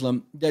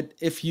Muslim, that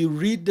if you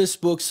read this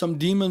book, some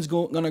demons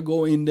going to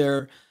go in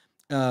there.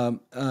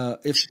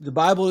 If the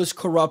Bible is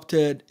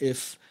corrupted,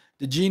 if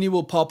the genie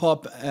will pop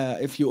up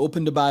if you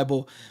open the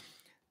Bible,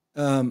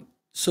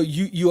 so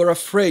you are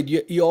afraid.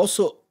 You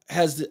also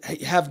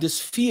have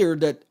this fear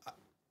that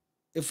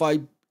if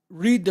I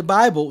read the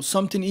Bible,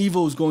 something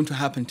evil is going to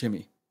happen to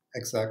me.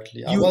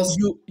 Exactly.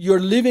 You're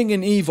living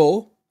in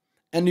evil,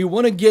 and you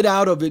want to get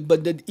out of it,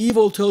 but that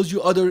evil tells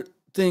you other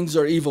things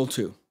are evil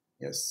too.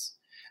 Yes,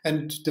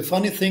 and the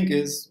funny thing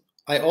is,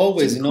 I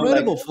always, it's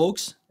incredible,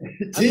 folks.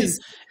 I mean,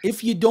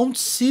 if you don't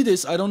see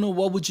this, I don't know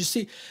what would you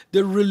see.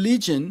 The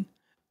religion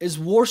is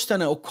worse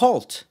than an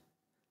occult.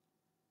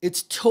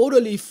 It's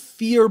totally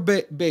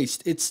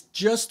fear-based. It's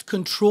just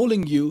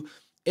controlling you,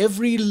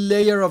 every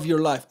layer of your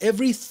life,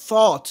 every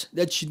thought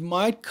that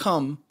might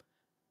come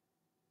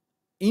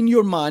in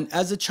your mind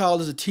as a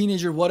child, as a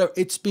teenager, whatever.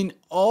 It's been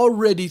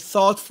already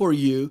thought for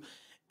you,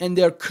 and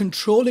they're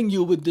controlling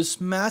you with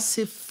this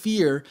massive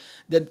fear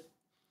that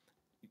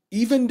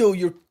even though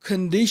your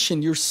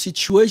condition, your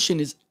situation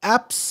is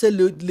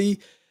absolutely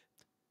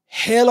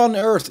hell on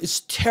earth, it's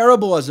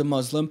terrible as a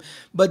Muslim,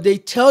 but they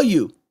tell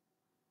you,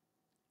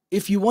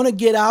 if you want to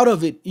get out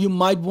of it, you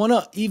might want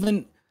to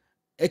even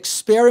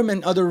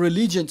experiment other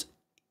religions.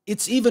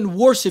 It's even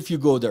worse if you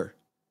go there.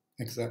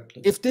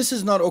 Exactly. If this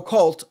is not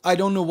occult, I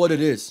don't know what it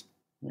is.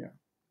 Yeah.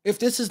 If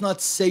this is not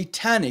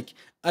satanic,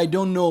 I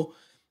don't know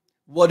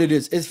what it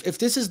is. If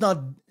this is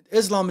not,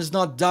 Islam is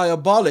not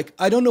diabolic,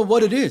 I don't know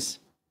what it is.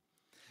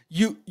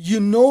 You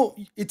know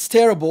it's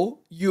terrible.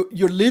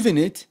 You're living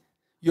it.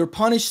 you're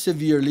punished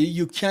severely.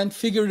 You can't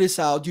figure this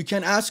out. You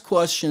can't ask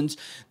questions.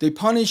 They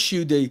punish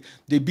you.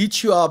 They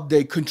beat you up.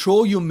 They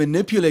control you,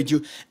 manipulate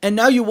you. And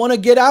now you want to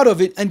get out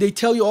of it, and they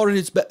tell you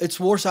already it's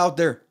worse out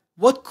there.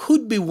 What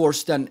could be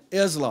worse than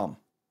Islam?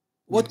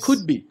 What Yes.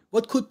 could be?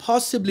 What could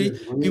possibly Yes,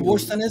 be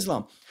worse really. than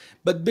Islam?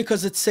 But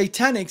because it's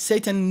satanic,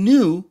 Satan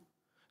knew,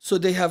 so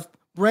they have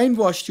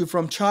brainwashed you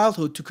from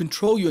childhood to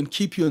control you and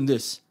keep you in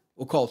this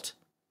occult.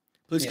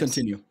 Please Yes.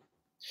 continue.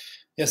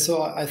 Yeah,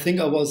 so I think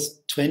I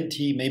was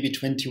 20, maybe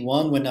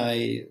 21 when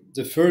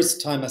the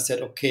first time I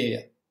said,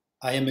 okay,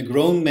 I am a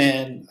grown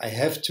man. I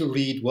have to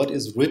read what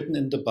is written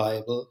in the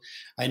Bible.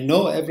 I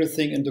know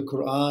everything in the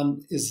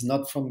Quran is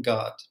not from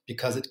God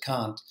because it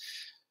can't.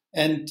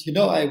 And,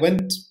 I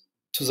went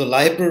to the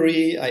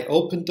library, I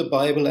opened the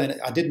Bible, and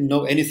I didn't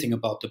know anything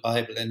about the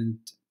Bible. And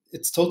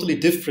it's totally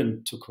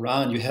different to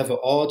Quran. You have an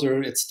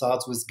order. It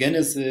starts with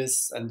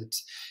Genesis and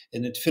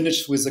it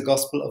finished with the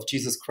gospel of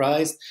Jesus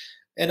Christ.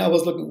 And I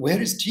was looking,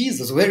 where is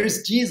Jesus? Where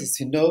is Jesus?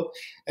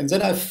 And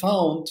then I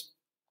found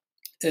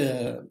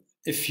a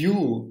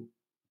few.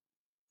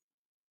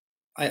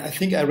 I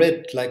think I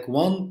read like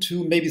 1,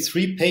 2, maybe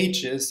 3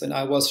 pages, and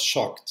I was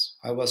shocked.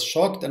 I was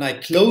shocked, and I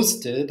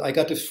closed it. I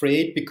got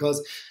afraid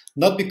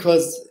not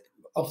because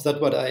of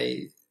that what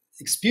I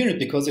experienced,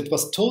 because it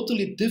was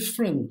totally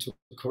different to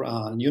the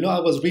Quran. I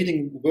was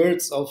reading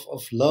words of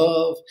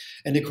love,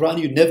 and the Quran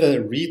you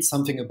never read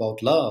something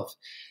about love.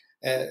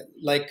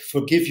 Like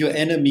forgive your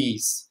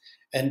enemies,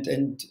 and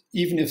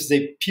even if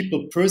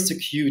people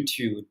persecute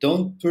you,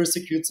 don't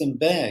persecute them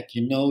back.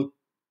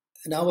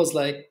 And I was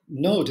like,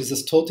 no, this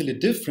is totally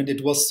different.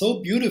 It was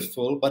so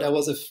beautiful, but I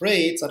was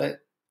afraid that I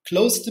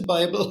closed the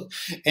Bible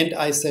and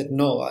I said,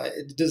 no,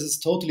 this is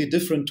totally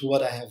different to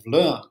what I have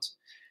learned.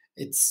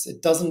 It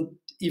doesn't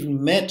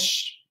even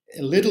match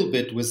a little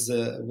bit with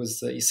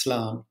the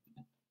Islam.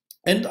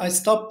 And I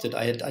stopped it.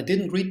 I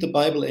didn't read the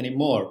Bible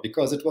anymore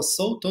because it was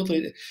so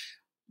totally.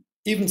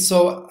 Even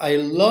so, I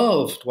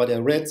loved what I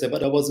read there,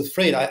 but I was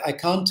afraid. I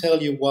can't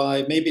tell you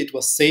why. Maybe it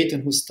was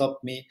Satan who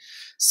stopped me.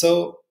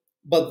 So,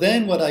 but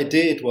then what I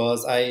did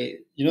was I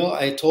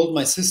told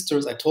my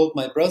sisters, I told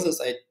my brothers,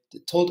 I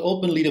told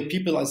openly to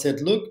people, I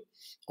said, look,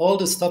 all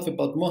the stuff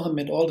about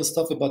Muhammad, all the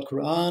stuff about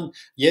Quran,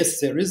 yes,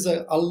 there is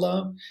a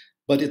Allah,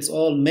 but it's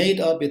all made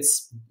up.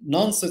 It's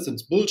nonsense.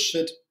 It's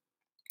bullshit.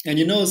 And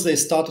they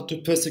started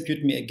to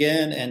persecute me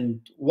again.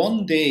 And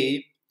one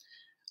day,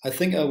 I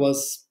think I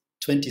was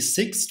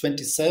 26,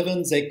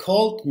 27. They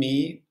called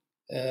me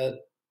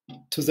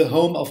to the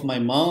home of my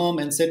mom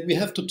and said, we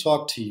have to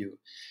talk to you.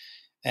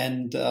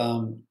 And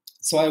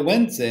so I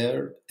went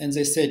there and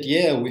they said,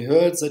 yeah, we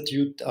heard that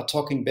you are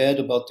talking bad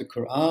about the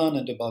Quran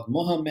and about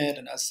Muhammad.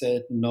 And I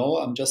said, no,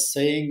 I'm just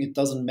saying it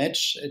doesn't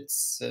match.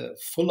 It's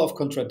full of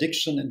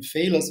contradiction and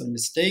failures and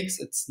mistakes.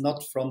 It's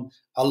not from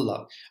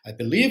Allah. I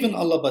believe in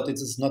Allah, but it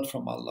is not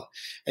from Allah.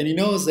 And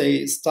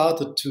they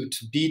started to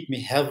beat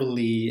me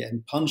heavily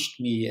and punched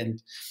me.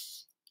 And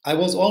I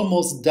was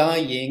almost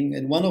dying,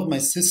 and one of my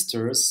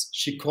sisters,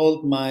 she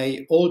called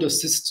my older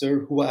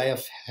sister, who I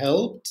have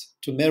helped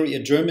to marry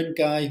a German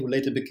guy who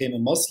later became a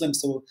Muslim,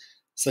 so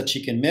that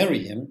she can marry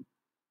him.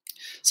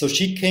 So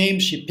she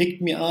came, she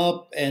picked me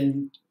up,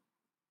 and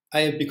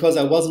because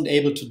I wasn't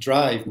able to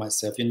drive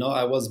myself,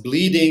 I was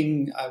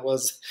bleeding, I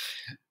was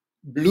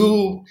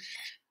blue,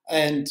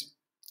 and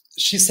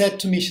she said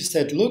to me, she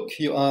said, look,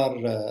 you are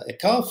a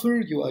kafir,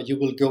 you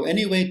will go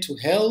anyway to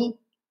hell.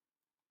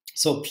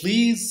 So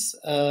please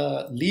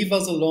leave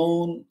us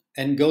alone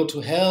and go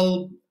to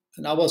hell.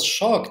 And I was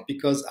shocked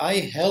because I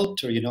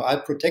helped her. I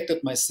protected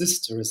my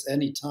sisters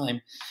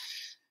anytime.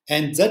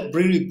 And that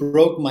really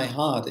broke my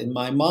heart. And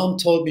my mom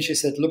told me, she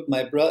said, look,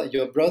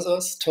 your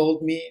brothers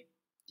told me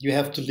you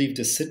have to leave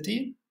the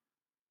city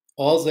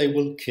or they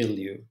will kill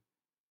you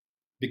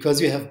because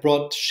you have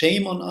brought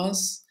shame on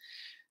us.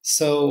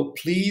 So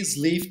please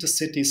leave the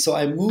city. So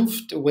I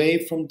moved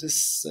away from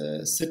this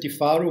city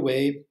far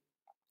away.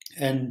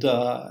 And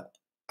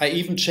I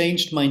even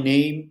changed my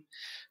name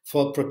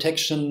for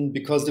protection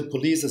because the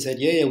police said,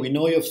 yeah, we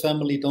know your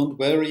family, don't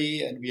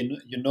worry. And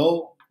we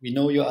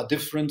know you are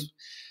different.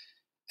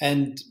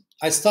 And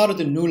I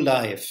started a new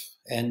life.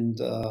 And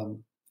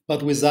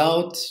but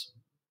without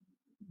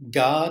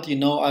God,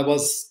 I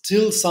was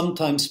still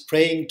sometimes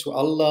praying to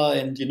Allah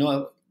and,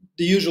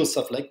 the usual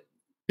stuff like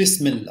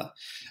Bismillah.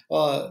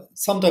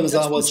 Sometimes I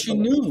That's was. what you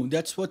knew.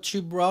 That's what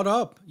you brought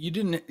up. You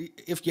didn't.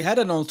 If you had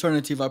an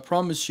alternative, I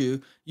promise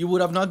you, you would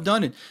have not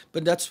done it.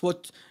 But that's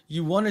what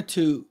you wanted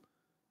to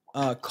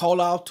call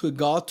out to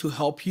God to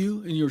help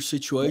you in your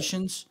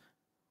situations,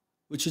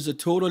 which is a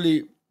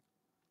totally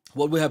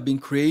what we have been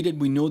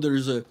created. We know there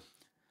is a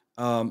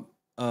um,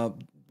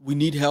 we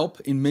need help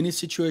in many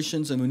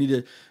situations, and we need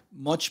a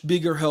much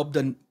bigger help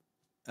than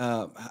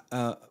uh,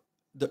 uh,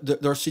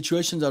 there are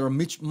situations that are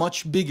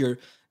much bigger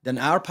than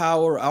our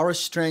power, our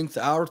strength,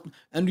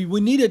 and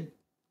we needed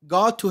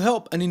God to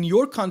help. And in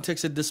your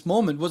context at this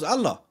moment was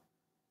Allah.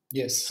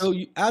 So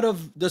Yes. out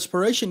of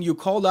desperation, you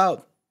called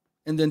out,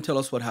 and then tell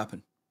us what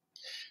happened.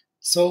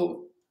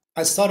 So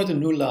I started a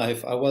new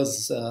life. I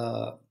was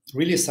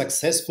really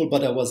successful,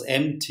 but I was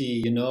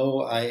empty.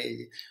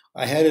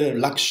 I had a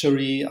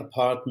luxury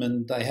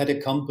apartment. I had a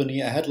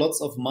company. I had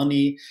lots of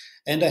money,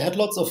 and I had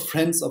lots of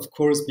friends, of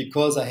course,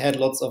 because I had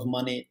lots of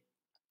money.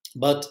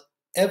 But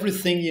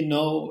everything,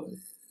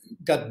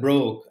 got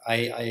broke.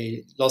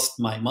 I lost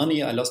my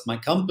money. I lost my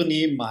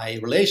company. My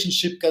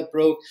relationship got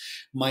broke.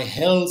 My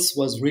health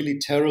was really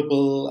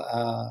terrible.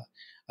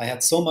 I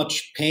had so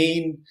much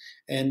pain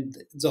and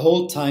the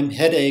whole time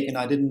headache, and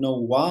I didn't know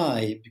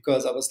why,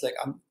 because I was like,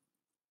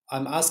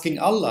 I'm asking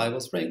Allah. I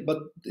was praying, but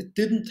it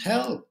didn't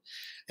help.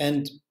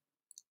 And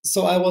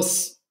so I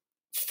was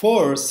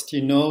forced,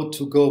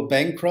 to go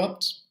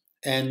bankrupt.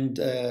 And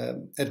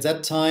at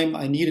that time,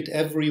 I needed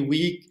every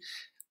week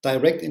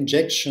direct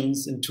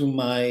injections into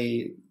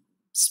my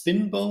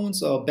spin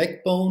bones or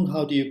backbone,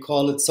 how do you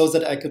call it, so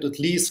that I could at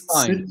least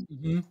sit. Fine.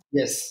 Hmm.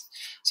 Yes,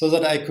 so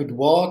that I could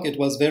walk. It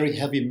was very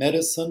heavy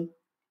medicine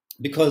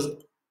because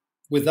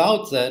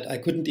without that I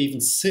couldn't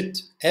even sit.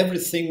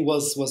 Everything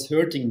was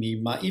hurting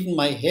me. Even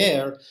my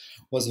hair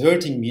was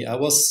hurting me. I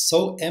was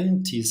so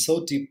empty,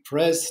 so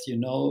depressed.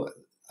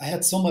 I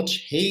had so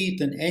much hate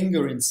and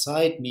anger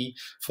inside me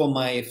for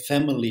my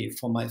family,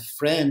 for my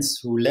friends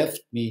who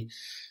left me,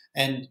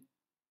 and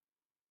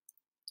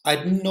I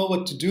didn't know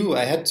what to do.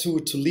 I had to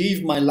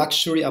leave my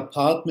luxury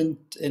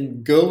apartment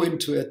and go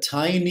into a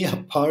tiny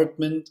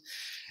apartment.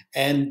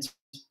 And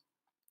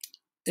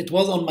it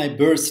was on my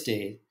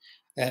birthday.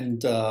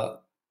 And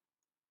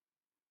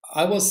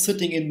I was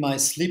sitting in my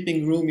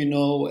sleeping room,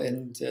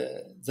 and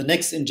the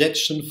next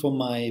injection for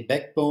my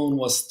backbone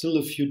was still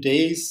a few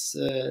days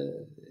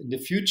in the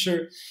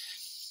future.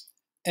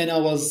 And I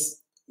was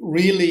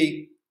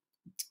really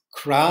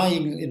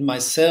crying in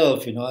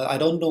myself, I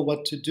don't know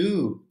what to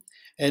do.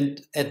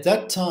 And at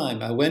that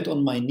time, I went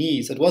on my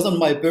knees. It was on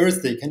my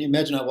birthday. Can you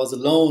imagine? I was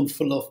alone,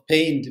 full of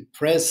pain,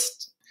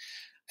 depressed.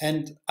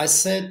 And I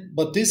said,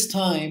 but this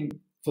time,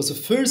 for the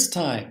first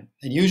time,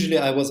 and usually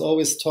I was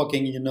always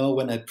talking,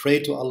 when I pray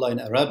to Allah in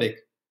Arabic,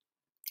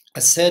 I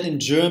said in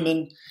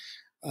German,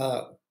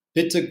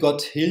 Bitte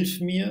Gott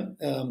hilf mir,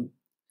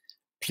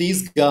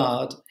 please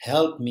God,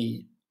 help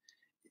me.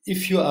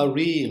 If you are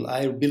real,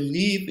 I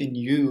believe in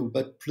you,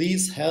 but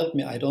please help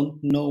me. I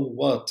don't know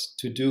what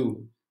to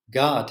do.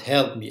 God,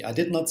 help me. I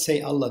did not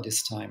say Allah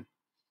this time.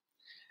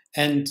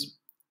 And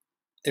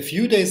a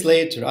few days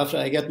later, after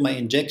I got my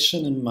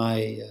injection in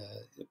my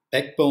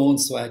backbone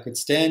so I could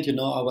stand,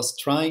 I was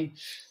trying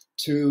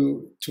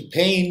to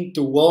paint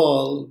the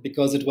wall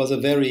because it was a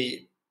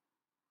very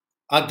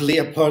ugly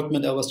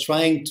apartment. I was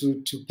trying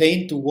to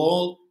paint the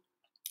wall,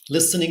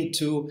 listening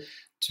to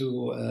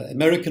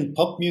American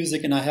pop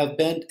music, and I have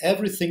banned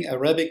everything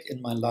Arabic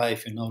in my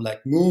life,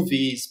 like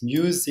movies,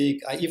 music.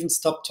 I even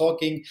stopped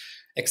talking,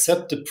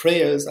 except the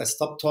prayers. I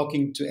stopped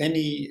talking to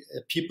any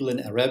people in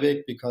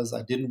Arabic because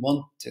I didn't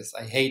want this.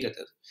 I hated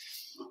it.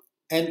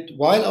 And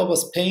while I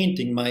was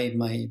painting,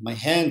 my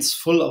hands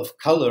full of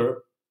color,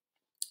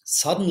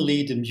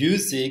 suddenly the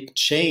music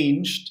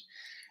changed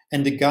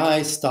and the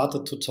guy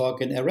started to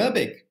talk in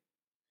Arabic.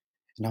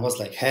 And I was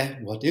like, hey,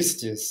 what is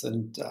this?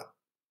 And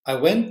I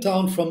went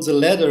down from the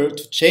ladder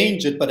to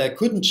change it, but I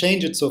couldn't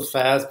change it so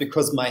fast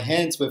because my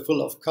hands were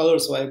full of color,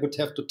 so I would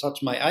have to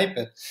touch my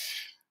iPad.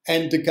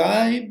 And the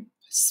guy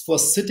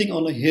was sitting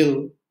on a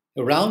hill,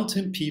 around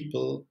him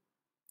people,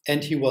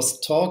 and he was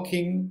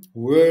talking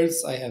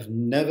words I have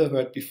never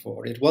heard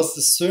before. It was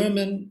the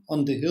Sermon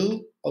on the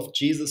Hill of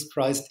Jesus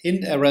Christ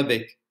in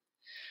Arabic.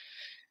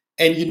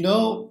 And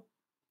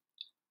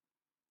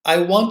I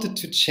wanted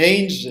to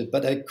change it,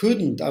 but I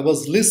couldn't. I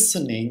was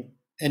listening,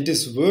 and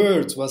this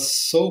word was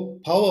so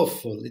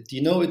powerful.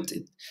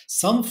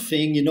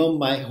 Something,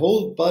 my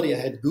whole body, I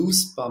had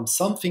goosebumps.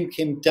 Something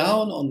came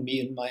down on me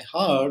in my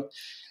heart,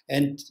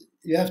 and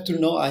you have to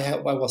know,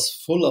 I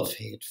was full of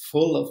hate,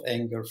 full of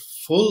anger,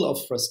 full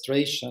of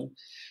frustration.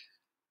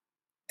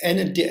 And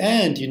at the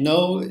end,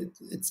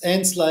 it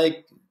ends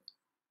like,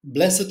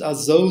 blessed are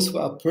those who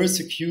are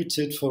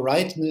persecuted for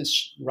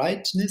rightness.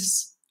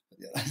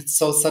 It's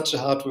such a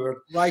hard word.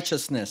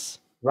 Righteousness.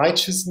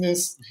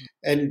 Mm-hmm.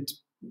 And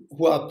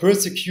who are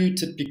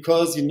persecuted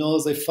because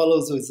they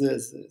follow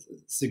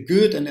the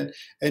good, and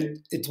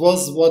it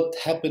was what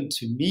happened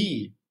to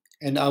me.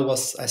 And I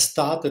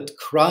started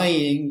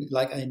crying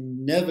like I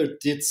never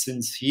did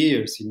since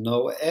years,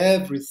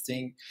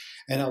 everything,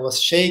 and I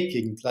was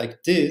shaking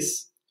like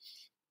this.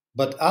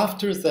 But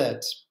after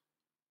that,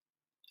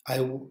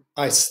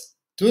 I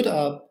stood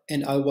up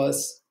and I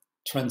was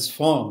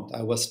transformed.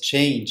 I was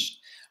changed.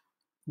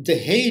 The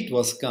hate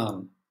was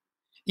gone.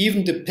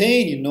 Even the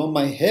pain,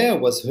 my hair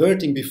was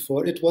hurting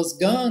before, it was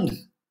gone.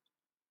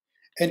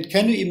 And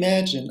can you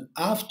imagine,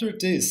 after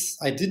this,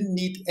 I didn't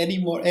need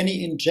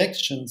any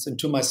injections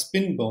into my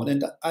spin bone.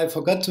 And I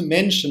forgot to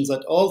mention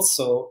that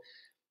also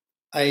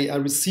I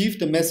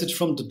received a message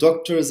from the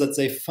doctors that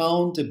they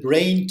found a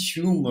brain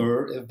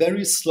tumor, a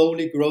very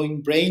slowly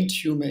growing brain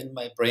tumor in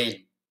my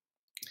brain.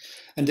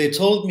 And they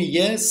told me,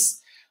 yes,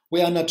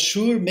 we are not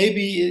sure,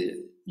 maybe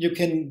you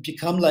can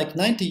become like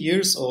 90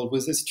 years old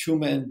with this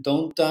tumor and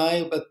don't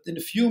die, but in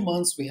a few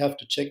months we have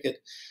to check it.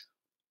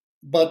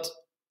 But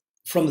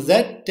from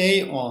that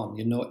day on,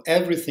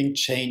 everything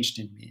changed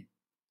in me.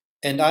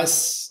 And I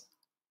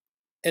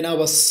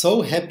was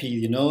so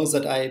happy,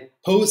 that I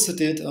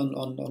posted it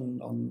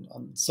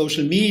on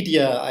social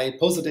media. I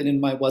posted it in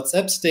my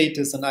WhatsApp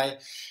status, and I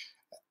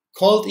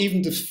called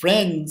even the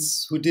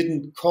friends who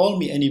didn't call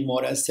me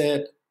anymore. I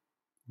said,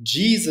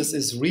 Jesus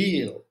is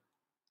real.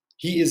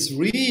 He is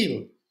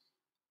real.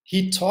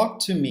 He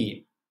talked to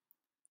me.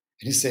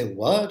 And he said,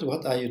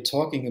 What are you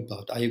talking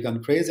about? Are you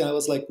gone crazy? And I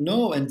was like,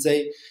 no. And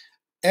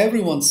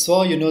everyone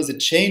saw, the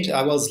change.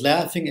 I was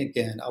laughing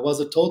again. I was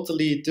a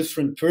totally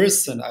different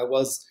person. I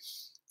was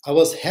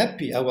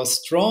happy. I was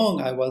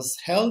strong. I was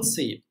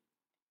healthy.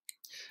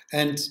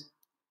 And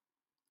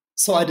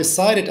so I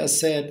decided, I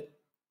said,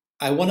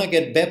 I want to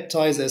get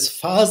baptized as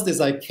fast as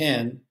I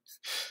can.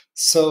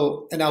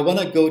 So, and I want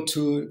to go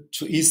to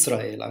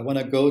Israel. I want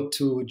to go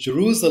to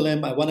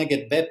Jerusalem. I want to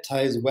get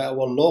baptized where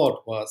our Lord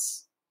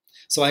was.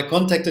 So I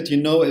contacted,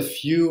 a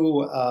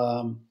few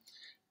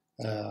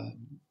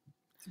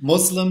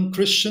Muslim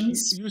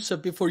Christians.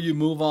 Yusuf, before you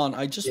move on,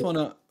 I just want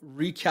to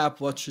recap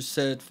what you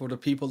said for the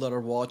people that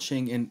are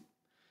watching. And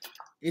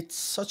it's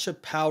such a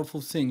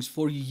powerful thing.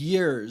 For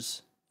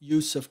years,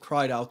 Yusuf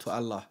cried out to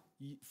Allah.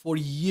 For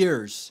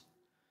years.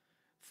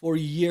 For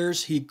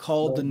years, he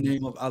called the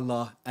name of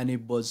Allah, and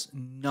it was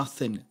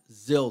nothing.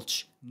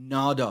 Zilch,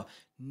 nada,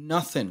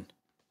 nothing.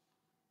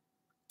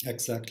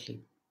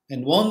 Exactly.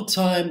 And one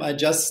time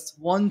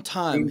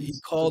he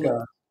called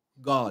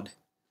God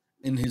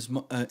in his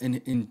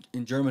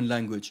in German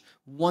language.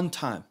 One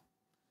time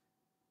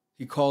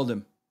he called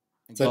him.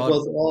 So it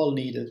was all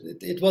needed.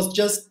 It was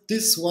just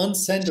this one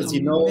sentence,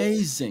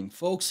 Amazing,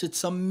 folks.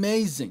 It's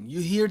amazing. You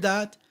hear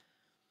that?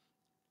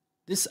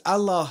 This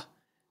Allah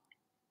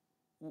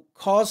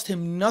caused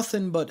him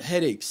nothing but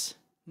headaches,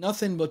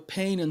 nothing but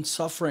pain and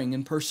suffering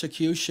and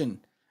persecution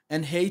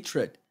and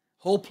hatred,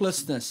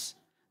 hopelessness.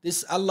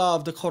 This Allah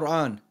of the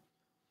Quran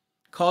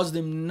caused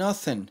him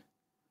nothing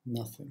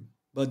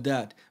but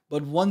that.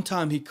 But one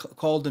time he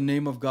called the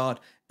name of God,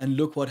 and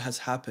look what has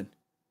happened.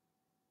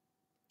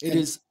 It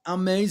is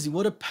amazing.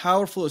 What a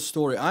powerful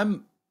story.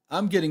 I'm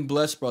getting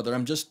blessed, brother.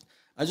 I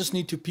just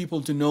need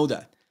people to know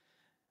that.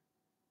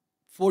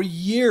 For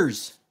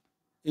years,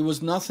 it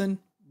was nothing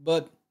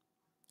but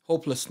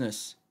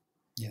hopelessness.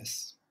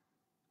 Yes.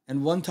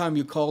 And one time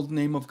you called the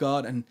name of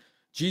God, and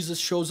Jesus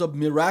shows up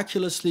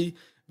miraculously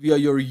via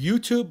your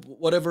YouTube,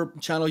 whatever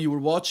channel you were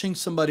watching.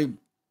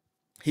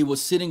 He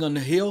was sitting on the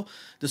hill.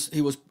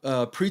 He was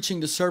preaching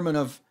the Sermon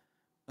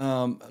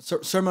on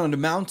the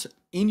Mount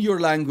in your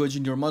language,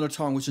 in your mother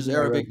tongue, which is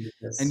Arabic,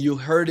 yes. And you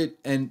heard it,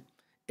 and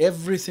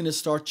everything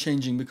started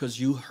changing because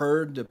you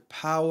heard the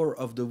power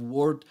of the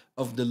word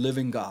of the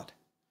living God.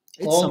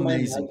 It's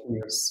amazing.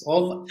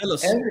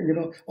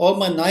 All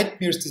my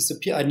nightmares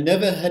disappear. I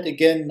never had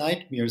again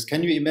nightmares.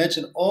 Can you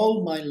imagine?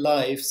 All my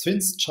life,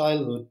 since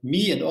childhood,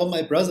 me and all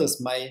my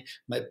brothers, my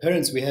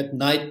parents, we had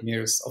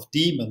nightmares of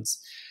demons.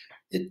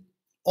 It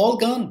all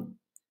gone.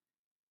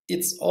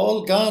 It's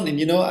all gone.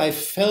 And I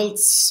felt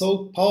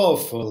so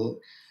powerful.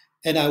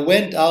 And I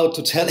went out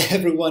to tell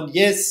everyone,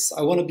 yes,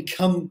 I want to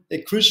become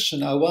a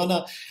Christian. I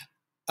wanna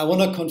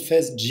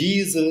confess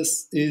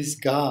Jesus is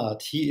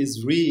God. He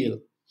is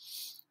real.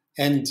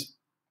 And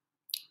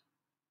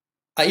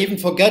I even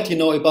forgot,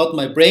 about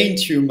my brain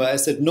tumor. I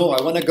said, no,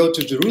 I want to go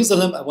to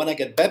Jerusalem. I want to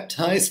get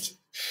baptized.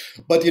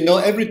 But,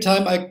 every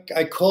time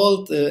I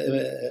called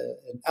an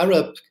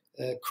Arab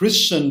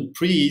Christian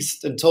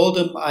priest and told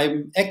them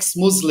I'm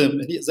ex-Muslim,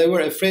 and they were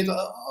afraid,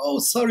 oh,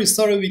 sorry,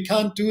 we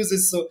can't do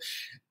this.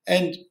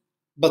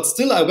 But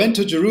still, I went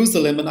to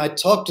Jerusalem and I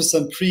talked to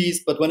some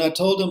priests. But when I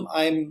told them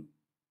I'm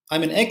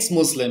an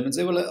ex-Muslim, and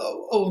they were like,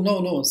 oh,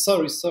 no,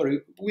 sorry,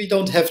 we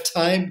don't have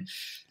time.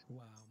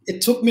 Wow.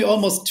 It took me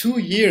almost 2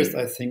 years,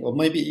 I think, or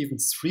maybe even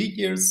 3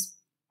 years.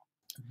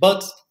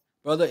 But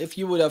brother, if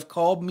you would have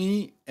called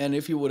me and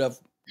if you would have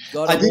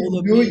got a hold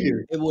of me,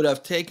 it would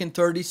have taken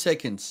 30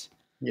 seconds.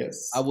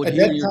 Yes. I would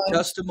hear your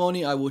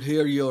testimony. I would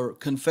hear your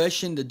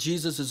confession that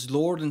Jesus is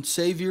Lord and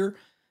Savior,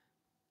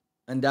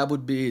 and that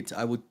would be it.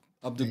 I would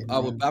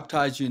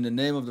baptize you in the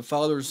name of the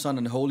Father, the Son,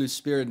 and the Holy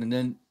Spirit, and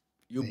then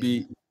you'll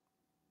be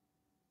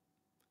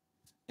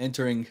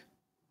entering.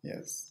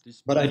 Yes,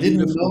 but I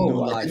didn't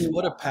know. I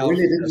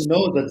really didn't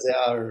know that there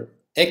are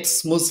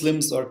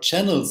ex-Muslims or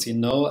channels.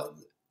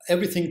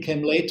 Everything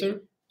came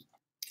later,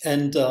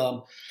 and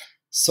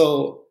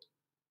so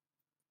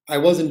I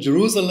was in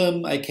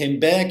Jerusalem. I came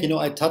back.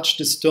 I touched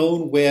the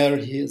stone where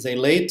they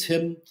laid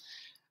him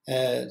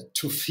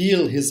to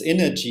feel his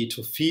energy,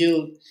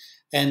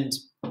 and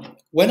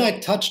when I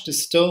touched the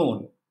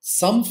stone,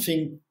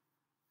 something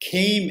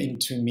came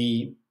into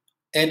me.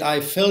 And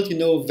I felt,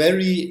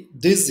 very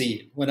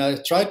dizzy when I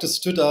tried to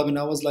stood up, and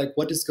I was like,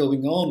 what is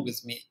going on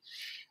with me?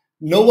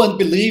 No one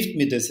believed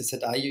me this. He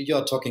said,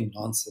 you're talking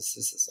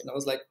nonsense. And I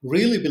was like,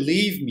 really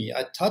believe me.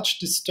 I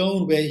touched the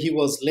stone where he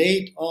was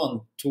laid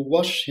on to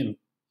wash him.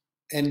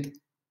 And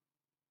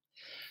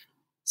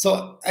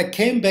So I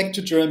came back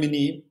to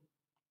Germany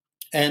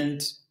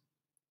and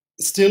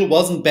still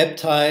wasn't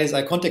baptized.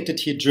 I contacted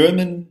here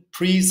German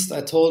priest. I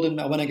told him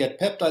I want to get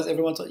baptized.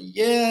 Everyone said,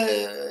 yeah,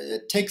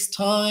 it takes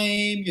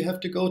time. You have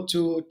to go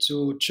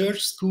to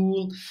church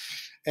school.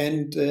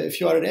 And if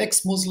you are an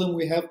ex-Muslim,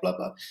 we have blah,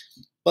 blah.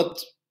 But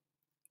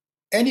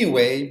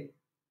anyway,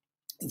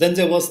 then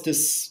there was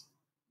this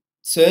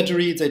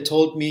surgery. They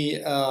told me,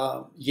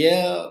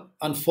 yeah,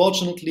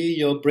 unfortunately,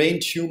 your brain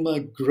tumor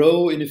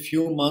grow in a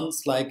few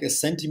months like a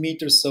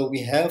centimeter. So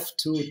we have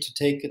to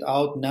take it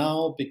out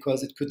now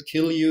because it could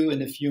kill you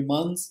in a few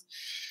months.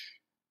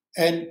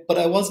 But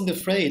I wasn't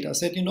afraid. I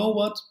said, you know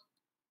what?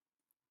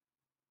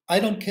 I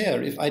don't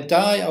care. If I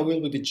die, I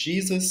will be with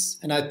Jesus.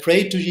 And I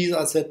prayed to Jesus.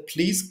 I said,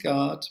 please,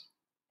 God,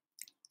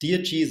 dear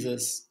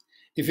Jesus,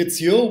 if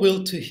it's your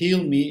will to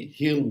heal me,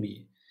 heal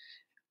me.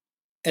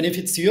 And if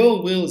it's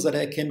your will that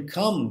I can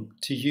come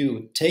to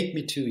you, take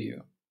me to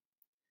you.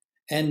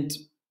 And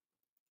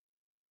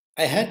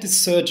I had this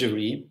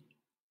surgery,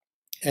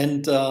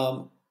 and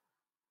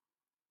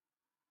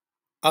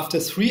after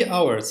 3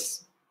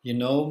 hours, you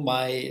know,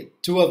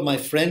 two of my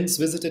friends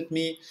visited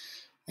me,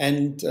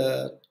 and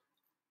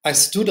I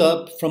stood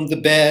up from the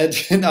bed,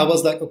 and I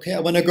was like, okay, I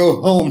want to go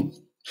home.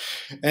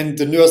 And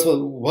the nurse was,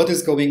 what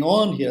is going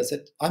on here? I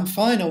said, I'm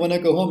fine, I want to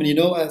go home. And you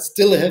know, I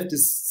still have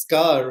this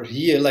scar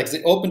here, like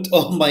they opened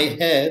on my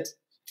head,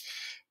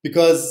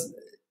 because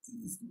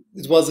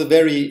it was a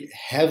very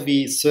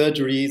heavy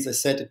surgery. They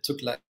said it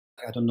took like,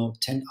 I don't know,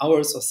 10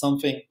 hours or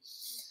something.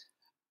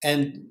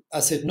 And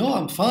I said, no,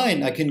 I'm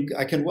fine. I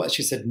can watch.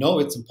 She said, no,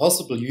 it's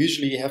impossible.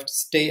 Usually you have to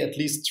stay at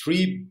least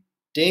 3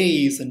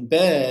 days in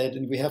bed,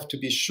 and we have to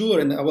be sure.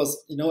 And I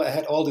was, you know, I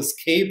had all these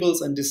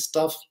cables and this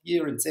stuff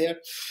here and there.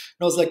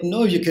 And I was like,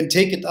 no, you can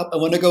take it up. I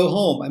want to go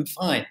home. I'm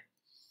fine.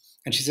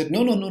 And she said,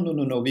 no, no, no, no,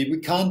 no, no. We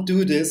can't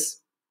do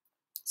this.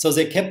 So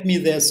they kept me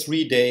there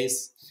 3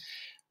 days.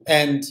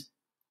 And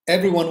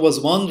everyone was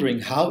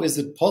wondering, how is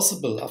it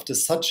possible after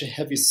such a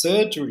heavy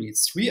surgery,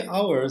 3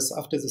 hours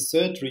after the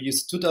surgery, you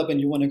stood up and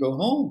you want to go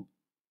home?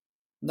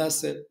 And I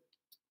said,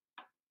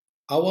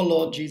 our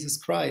Lord Jesus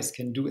Christ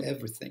can do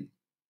everything.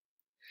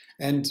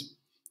 And,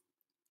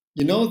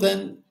 you know,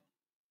 then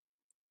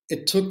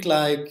it took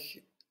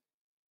like,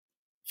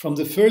 from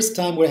the first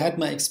time where I had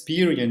my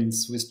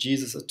experience with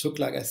Jesus, it took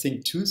like, I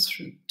think,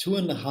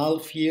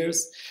 2.5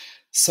 years.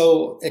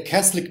 So a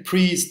Catholic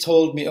priest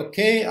told me,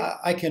 okay,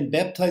 I can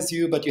baptize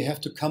you, but you have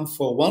to come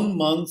for 1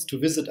 month to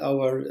visit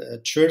our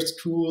church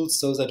school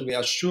so that we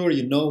are sure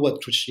you know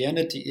what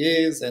Christianity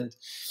is. And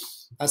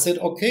I said,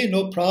 okay,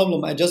 no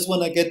problem. I just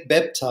want to get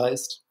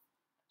baptized.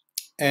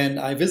 And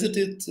I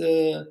visited,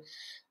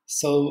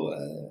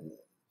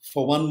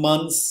 for 1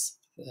 month,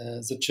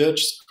 the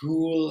church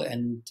school.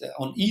 And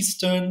on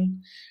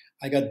Eastern,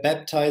 I got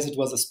baptized. It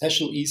was a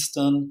special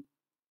Eastern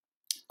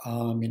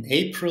in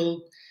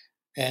April.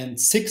 And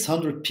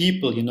 600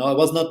 people, you know, I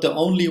was not the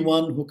only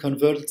one who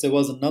converted. There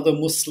was another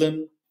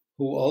Muslim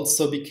who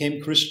also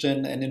became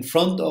Christian. And in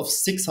front of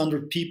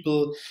 600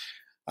 people,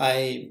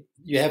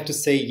 you have to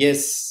say,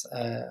 yes,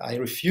 I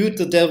refute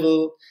the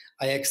devil.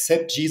 I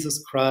accept Jesus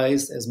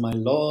Christ as my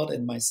Lord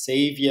and my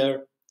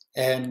Savior.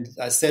 And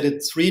I said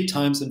it 3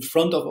 times in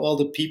front of all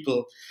the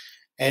people.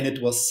 And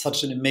it was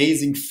such an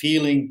amazing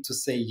feeling to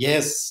say,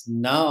 yes,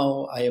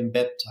 now I am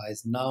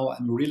baptized. Now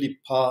I'm really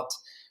part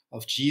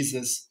of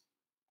Jesus.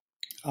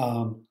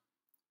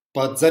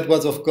 But that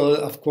was, of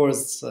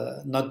course,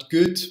 not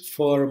good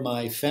for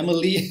my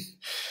family.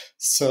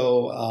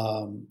 So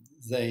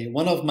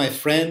one of my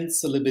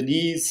friends, a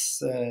Lebanese,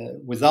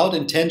 without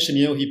intention,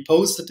 you know, he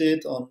posted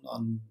it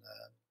on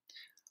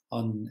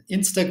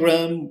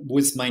Instagram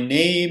with my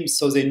name,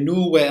 so they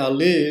knew where I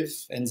live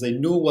and they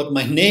knew what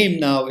my name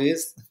now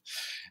is,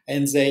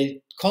 and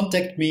they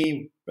contact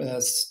me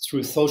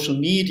through social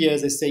media.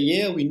 They say,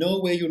 yeah, we know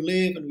where you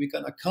live and we're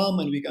gonna come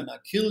and we're gonna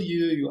kill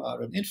you. You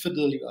are an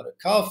infidel, you are a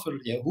kafir,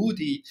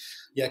 Yahudi,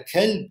 ya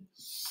kelb.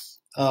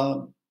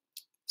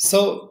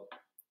 So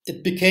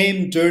it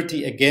became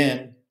dirty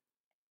again.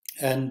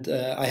 And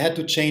I had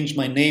to change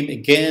my name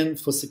again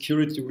for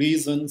security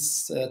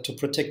reasons, to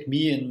protect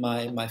me and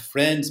my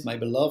friends, my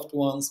beloved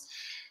ones.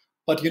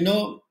 But, you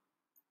know,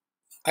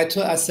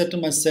 I said to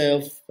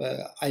myself,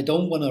 I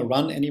don't want to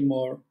run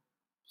anymore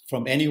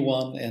from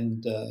anyone.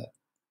 And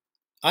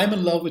I'm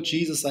in love with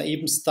Jesus. I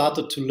even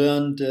started to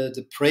learn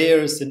the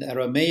prayers in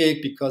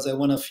Aramaic because I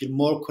want to feel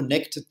more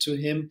connected to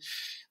him.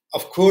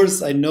 Of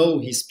course, I know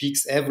he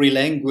speaks every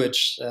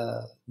language,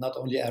 not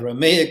only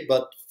Aramaic,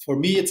 but for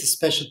me, it's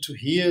special to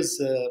hear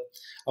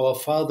our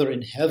Father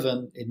in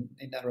heaven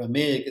in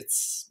Aramaic.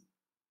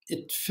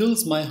 It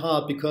fills my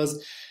heart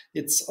because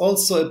it's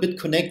also a bit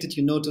connected,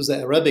 you know, to the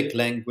Arabic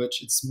language.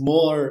 It's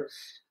more,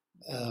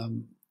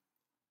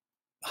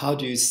 how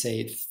do you say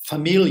it,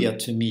 familiar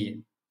to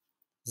me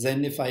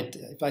than if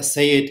I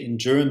say it in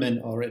German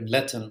or in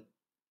Latin.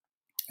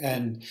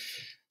 And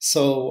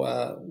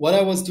so what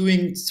I was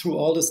doing through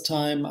all this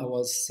time, I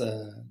was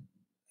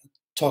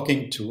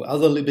talking to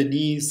other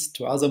Lebanese,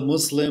 to other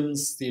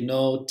Muslims, you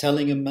know,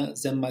 telling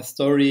them my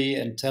story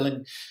and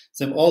telling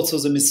them also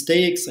the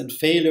mistakes and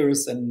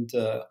failures. And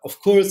of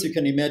course, you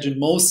can imagine,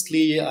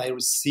 mostly I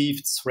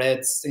received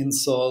threats,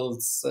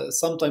 insults.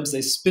 Sometimes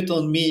they spit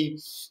on me.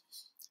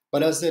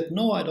 But I said,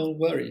 no, I don't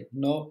worry.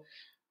 No.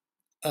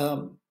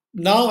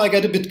 Now I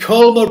get a bit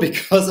calmer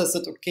because I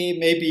said, okay,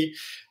 maybe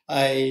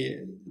I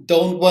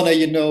don't want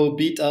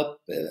to,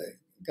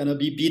 gonna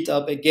be beat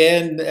up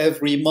again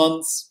every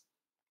month.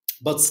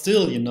 But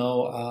still,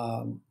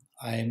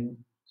 I'm,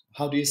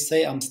 how do you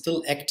say, I'm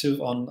still active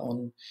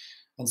on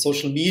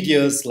social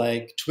medias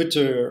like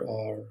Twitter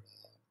or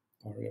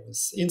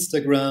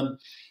Instagram,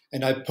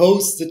 and I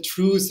post the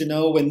truth.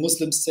 When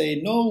Muslims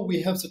say, no,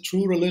 we have the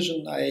true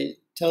religion, I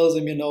tell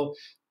them,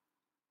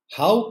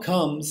 how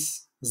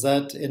comes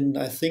that in,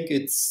 I think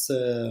it's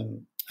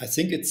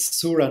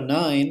Surah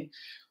 9,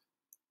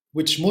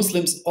 which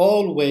Muslims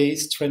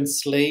always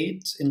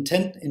translate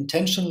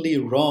intentionally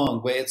wrong,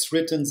 where it's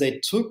written they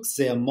took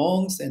their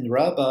monks and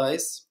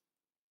rabbis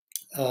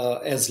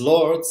as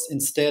lords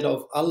instead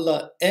of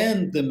Allah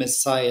and the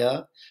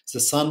Messiah, the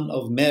son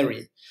of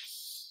Mary.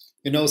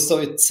 So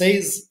it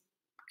says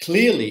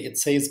clearly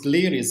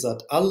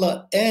that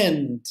Allah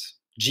and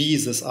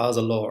Jesus are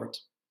the Lord.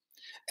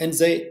 And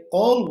they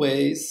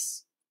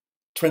always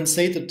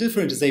translate it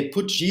differently. They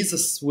put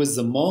Jesus with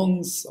the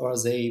monks, or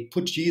they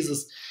put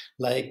Jesus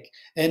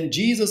and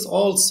Jesus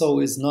also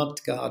is not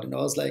God. And I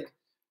was like,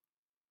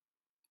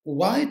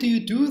 why do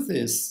you do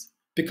this?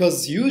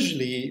 Because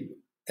usually,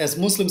 as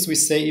Muslims, we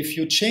say, if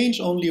you change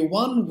only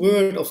one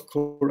word of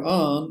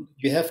Quran,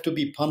 you have to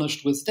be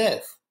punished with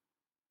death.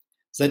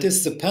 That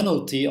is the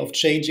penalty of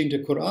changing the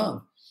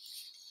Quran.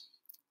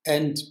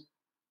 And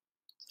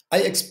I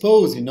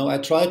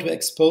try to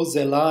expose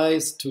their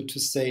lies to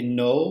say,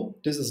 no,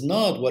 this is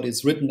not what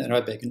is written in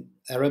Arabic. And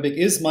Arabic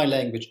is my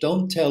language.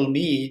 Don't tell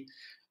me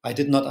I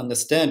did not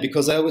understand,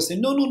 because I always say,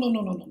 no.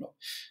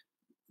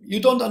 You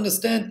don't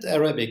understand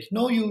Arabic.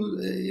 No,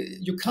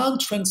 you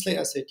can't translate.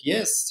 I said,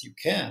 yes, you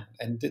can.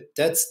 And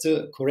that's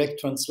the correct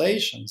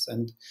translations.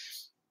 And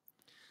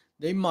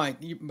they might,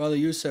 Brother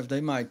Yusuf,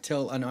 they might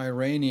tell an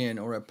Iranian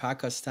or a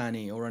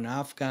Pakistani or an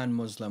Afghan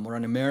Muslim or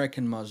an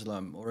American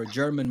Muslim or a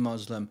German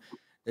Muslim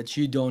that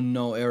you don't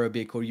know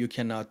Arabic, or you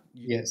cannot.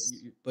 yes.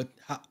 But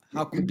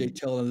how could they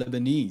tell a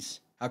Lebanese?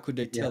 How could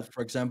they tell, Yeah.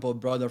 for example, a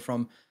brother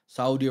from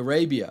Saudi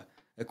Arabia,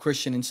 a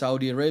Christian in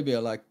Saudi Arabia,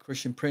 like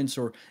Christian Prince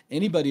or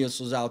anybody else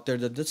who's out there,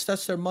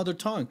 that's their mother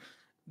tongue.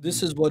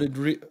 This is what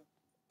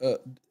uh,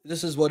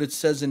 this is what it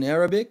says in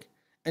Arabic,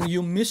 and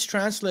you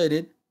mistranslate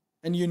it,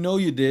 and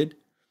you did,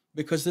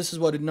 because this is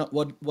what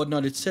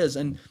not it says,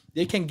 and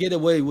they can get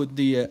away with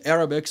the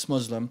Arab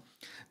ex-Muslim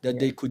that Yeah.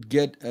 they could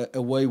get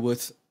away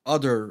with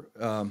other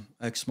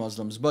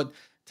ex-Muslims. But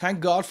thank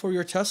God for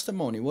your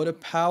testimony. What a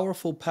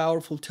powerful,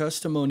 powerful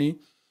testimony.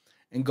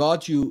 And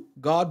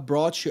God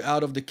brought you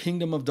out of the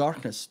kingdom of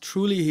darkness.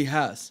 Truly, He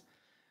has.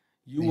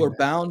 You were Amen.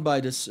 bound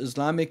by this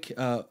Islamic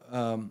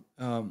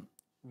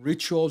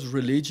rituals,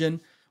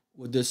 religion.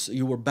 With this,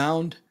 you were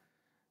bound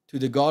to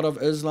the God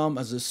of Islam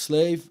as a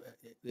slave.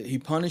 He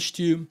punished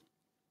you.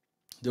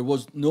 There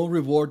was no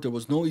reward. There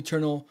was no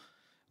eternal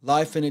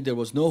life in it. There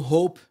was no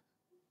hope,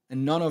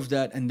 and none of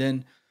that. And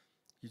then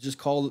you just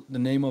call the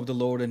name of the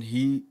Lord, and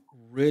He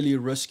really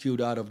rescued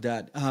out of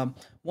that.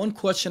 One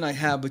question I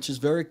have, which is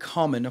very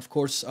common, of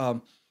course,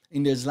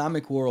 in the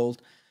Islamic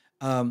world,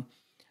 um,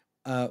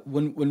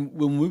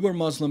 when we were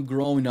Muslim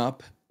growing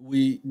up,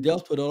 we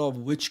dealt with a lot of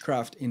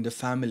witchcraft in the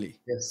family.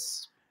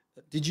 Yes.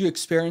 Did you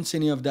experience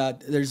any of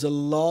that? There's a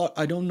lot.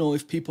 I don't know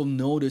if people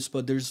notice,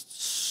 but there's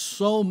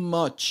so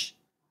much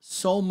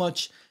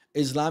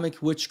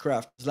Islamic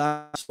witchcraft,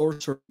 Islamic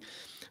sorcery,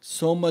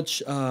 so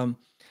much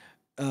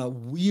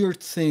weird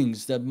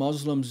things that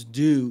Muslims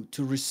do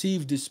to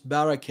receive this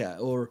barakah,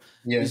 or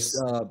these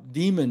Yes.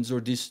 demons, or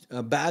these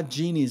bad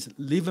genies.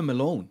 Leave them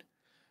alone.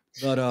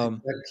 But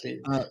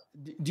Exactly.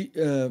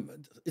 uh,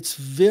 it's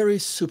very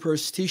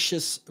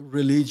superstitious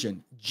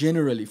religion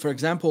generally. For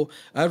example,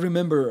 I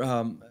remember,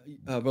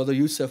 Brother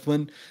Yusuf,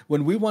 when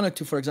we wanted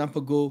to, for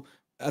example, go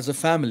as a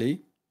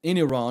family in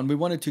Iran, we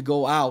wanted to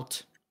go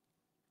out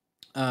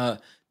uh,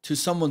 to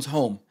someone's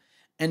home,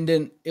 and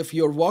then if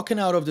you're walking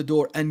out of the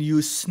door and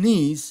you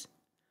sneeze,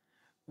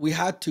 we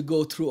had to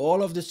go through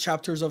all of the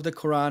chapters of the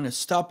Quran and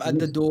stop at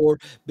the Mhm. door,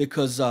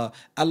 because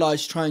Allah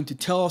is trying to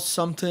tell us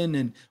something,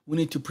 and we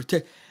need to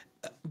protect.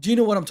 Do you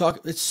know what I'm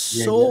talking? It's Yeah,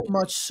 yeah. so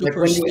much Like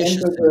when you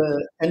superstitious in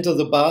it. enter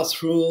the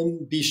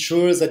bathroom, be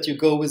sure that you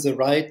go with the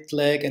right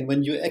leg, and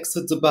when you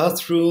exit the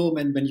bathroom,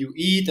 and when you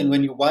eat, and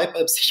when you wipe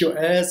up your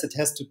ass, it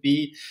has to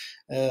be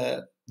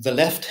the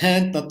left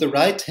hand, not the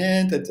right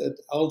hand, and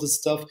all this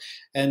stuff.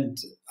 And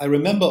I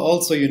remember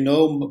also,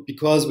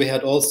 because we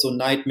had also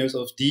nightmares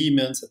of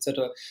demons,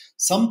 etc.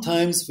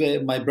 Sometimes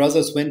my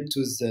brothers went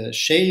to the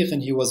sheikh,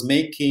 and he was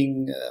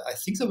making, I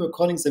think they were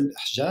calling them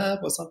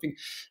hijab or something,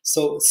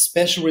 so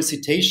special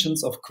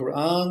recitations of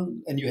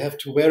Quran, and you have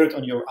to wear it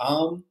on your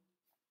arm,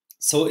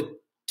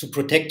 to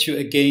protect you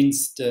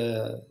against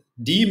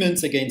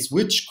demons, against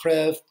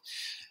witchcraft.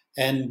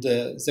 And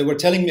they were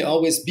telling me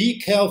always, be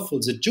careful.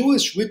 The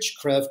Jewish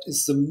witchcraft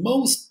is the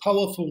most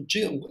powerful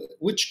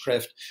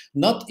witchcraft.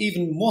 Not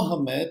even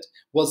Mohamad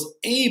was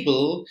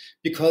able,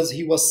 because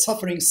he was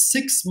suffering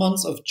 6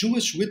 months of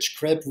Jewish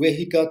witchcraft where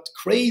he got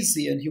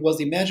crazy and he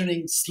was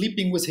imagining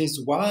sleeping with his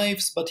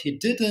wives, but he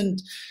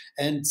didn't.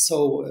 And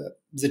so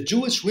the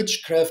Jewish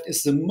witchcraft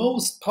is the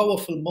most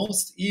powerful,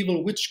 most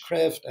evil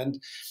witchcraft.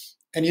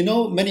 And you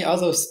know, many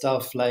other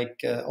stuff,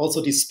 like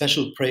also these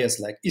special prayers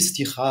like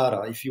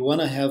istikhara. If you want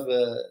to have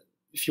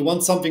if you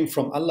want something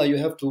from Allah, you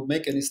have to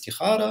make an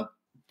istikhara.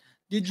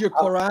 Did your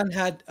Quran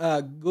had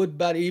good,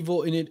 bad,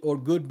 evil in it, or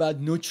good, bad,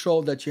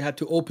 neutral, that you had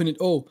to open it?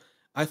 Oh,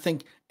 I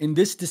think in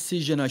this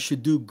decision I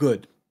should do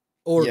good.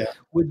 Or Yeah,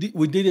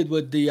 we did it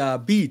with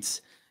the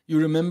beads. You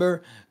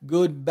remember,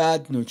 good,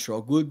 bad,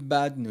 neutral, good,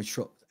 bad,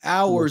 neutral.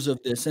 yeah, Hours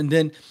of this, and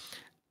then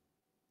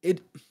it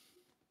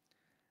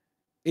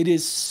it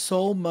is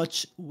so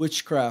much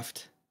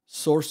witchcraft,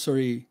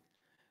 sorcery,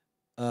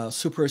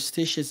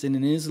 superstitious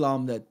in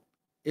Islam, that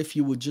if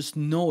you would just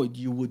know it,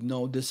 you would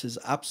know this is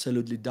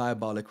absolutely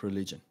diabolic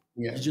religion.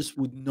 yeah, You just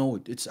would know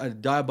it. It's a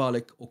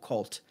diabolic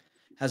occult.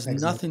 Has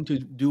exactly. nothing to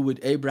do with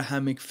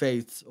Abrahamic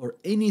faiths or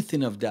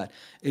anything of that.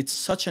 It's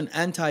such an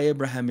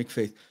anti-Abrahamic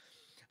faith.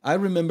 I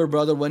remember,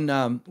 brother, when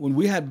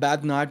we had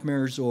bad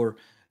nightmares, or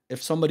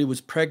if somebody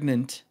was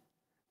pregnant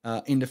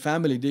in the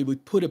family, they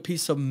would put a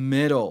piece of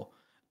metal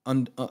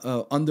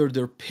under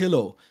their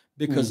pillow,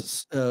 Mm,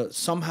 because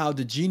somehow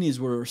the genies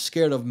were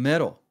scared of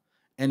metal,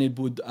 and it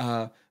would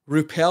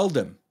repel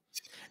them.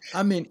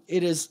 I mean,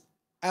 it is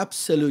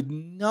absolute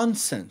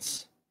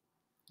nonsense.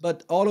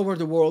 But all over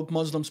the world,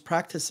 Muslims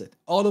practice it.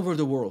 All over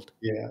the world,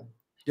 yeah.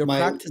 they're My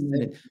practicing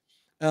it.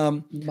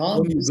 When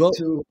mom you used go,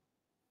 to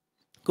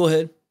go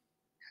ahead.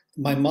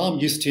 my mom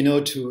used to, you know,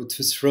 to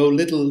throw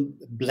little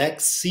black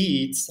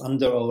seeds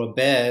under our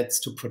beds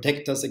to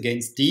protect us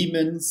against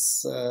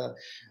demons.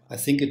 I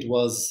think it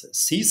was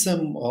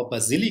sesame or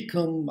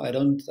basilicum. I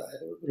don't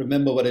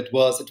remember what it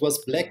was. It was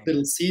black Wow.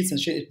 little seeds, and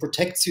it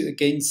protects you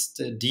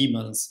against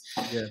demons.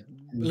 Yeah,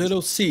 And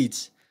little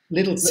seeds,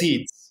 little li-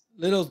 seeds,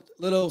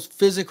 little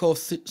physical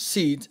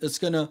seeds. It's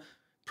gonna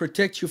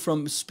protect you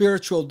from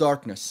spiritual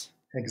darkness.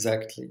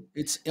 exactly.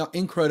 It's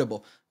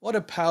incredible. What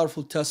a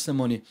powerful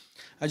testimony.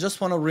 I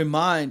just want to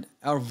remind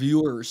our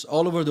viewers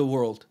all over the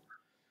world,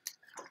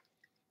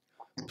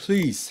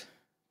 please,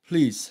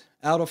 please,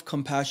 out of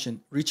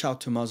compassion, reach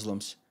out to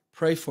Muslims.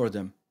 Pray for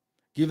them.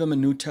 Give them a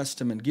New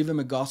Testament. Give them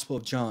a Gospel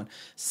of John.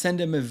 Send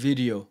them a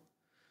video.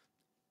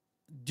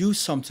 Do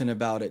something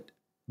about it.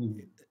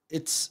 Mm,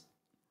 It's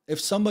if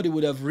somebody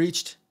would have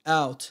reached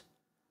out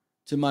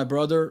to my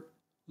brother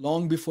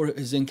long before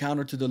his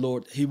encounter to the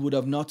Lord, he would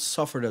have not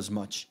suffered as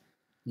much.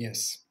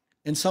 yes,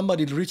 And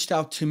somebody reached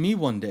out to me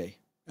one day,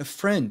 a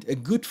friend, a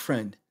good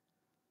friend,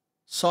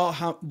 saw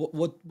how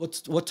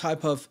what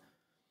type of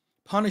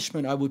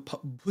punishment I would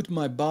put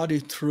my body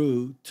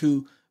through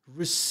to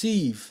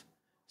receive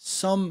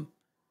some,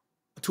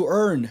 to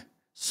earn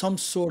some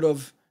sort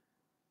of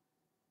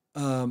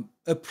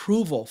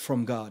approval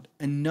from God.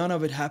 And none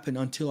of it happened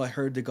until I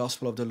heard the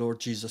gospel of the Lord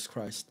Jesus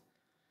Christ.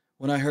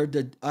 When I heard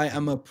that I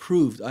am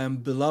approved, I am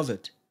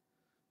beloved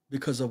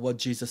because of what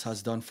Jesus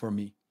has done for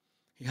me.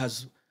 He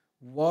has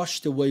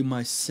washed away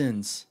my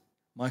sins,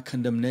 my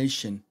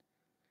condemnation.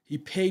 He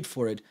paid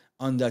for it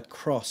on that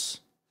cross.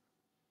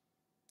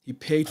 He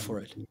paid for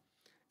it.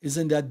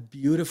 Isn't that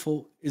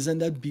beautiful? Isn't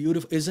that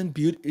beautiful?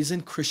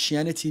 Isn't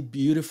Christianity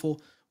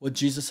beautiful, what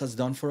Jesus has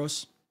done for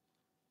us?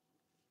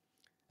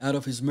 Out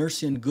of his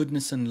mercy and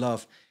goodness and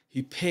love,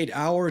 he paid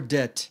our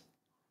debt.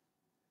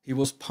 He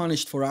was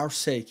punished for our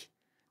sake,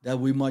 that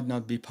we might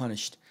not be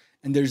punished.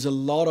 And there's a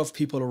lot of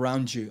people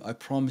around you, I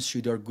promise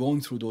you, they're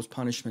going through those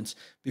punishments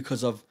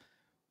because of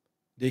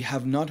they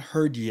have not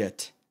heard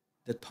yet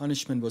that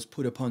punishment was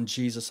put upon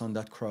Jesus on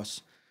that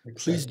cross. Please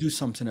exactly. do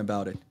something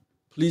about it.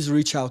 Please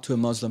reach out to a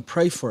Muslim.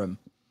 Pray for him.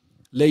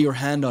 Lay your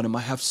hand on him.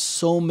 I have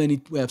so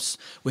many,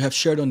 we have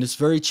shared on this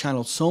very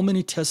channel so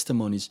many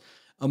testimonies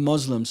of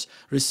Muslims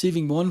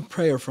receiving one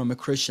prayer from a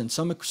Christian.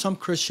 Some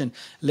Christian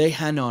lay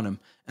hand on him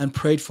and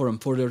prayed for him,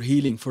 for their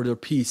healing, for their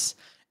peace.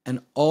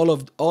 And all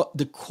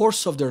the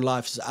course of their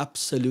life is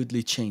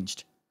absolutely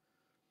changed.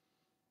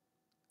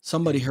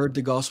 Somebody heard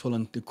the gospel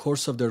and the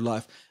course of their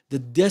life. The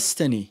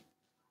destiny,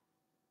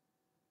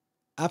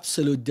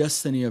 absolute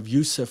destiny of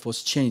Yusuf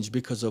was changed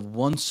because of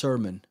one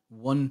sermon,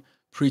 one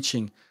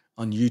preaching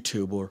on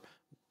YouTube or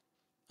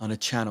on a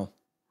channel.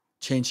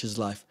 Changed his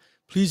life.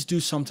 Please do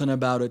something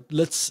about it.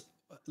 Let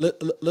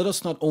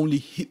us not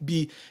only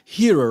be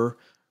hearer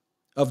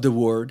of the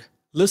word,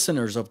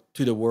 listeners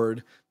to the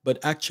word, but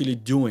actually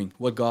doing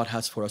what God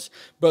has for us.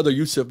 Brother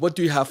Yusuf, what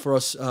do you have for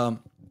us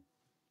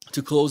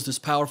to close this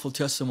powerful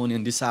testimony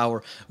in this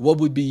hour? What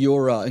would be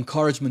your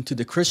encouragement to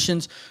the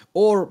Christians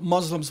or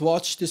Muslims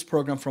watch this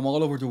program from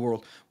all over the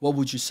world? What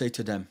would you say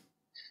to them?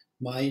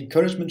 My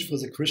encouragement for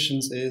the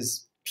Christians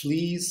is,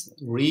 please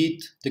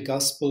read the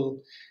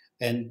gospel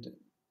and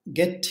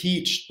get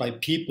taught by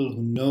people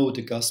who know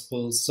the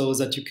gospel so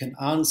that you can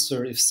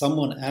answer if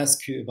someone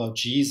asks you about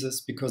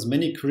Jesus, because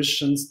many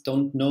Christians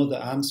don't know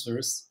the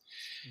answers.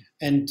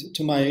 And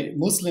to my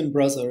Muslim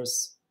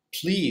brothers,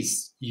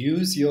 please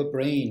use your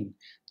brain.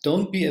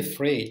 Don't be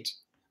afraid.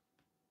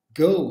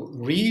 Go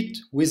read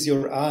with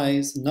your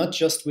eyes, not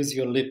just with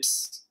your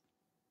lips.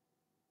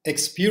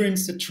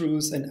 Experience the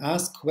truth and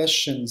ask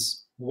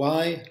questions.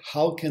 Why?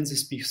 How can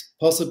this be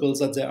possible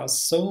that there are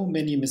so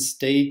many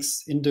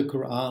mistakes in the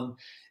Quran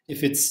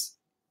if it's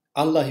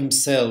Allah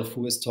Himself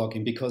who is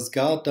talking? Because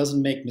God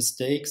doesn't make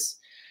mistakes,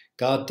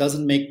 God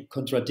doesn't make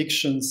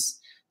contradictions.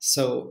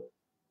 So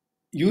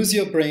use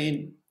your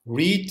brain,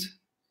 read,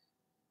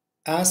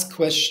 ask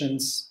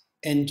questions,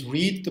 and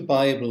read the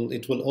Bible.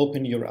 It will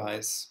open your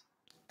eyes.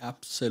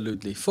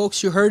 Absolutely.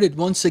 Folks, you heard it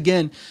once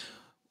again.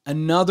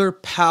 Another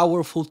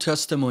powerful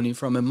testimony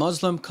from a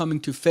Muslim coming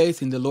to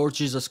faith in the Lord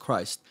Jesus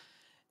Christ,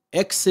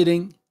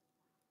 exiting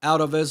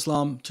out of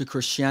Islam to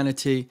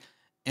Christianity.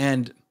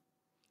 And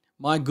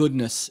my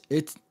goodness,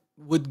 it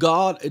with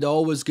God, it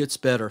always gets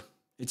better.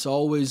 It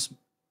always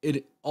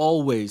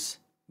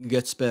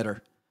gets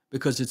better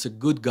because it's a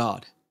good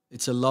God.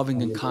 It's a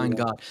loving and kind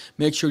God.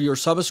 Make sure you're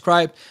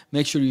subscribed.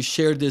 Make sure you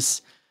share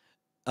this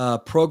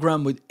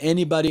program with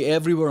anybody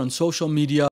everywhere on social media.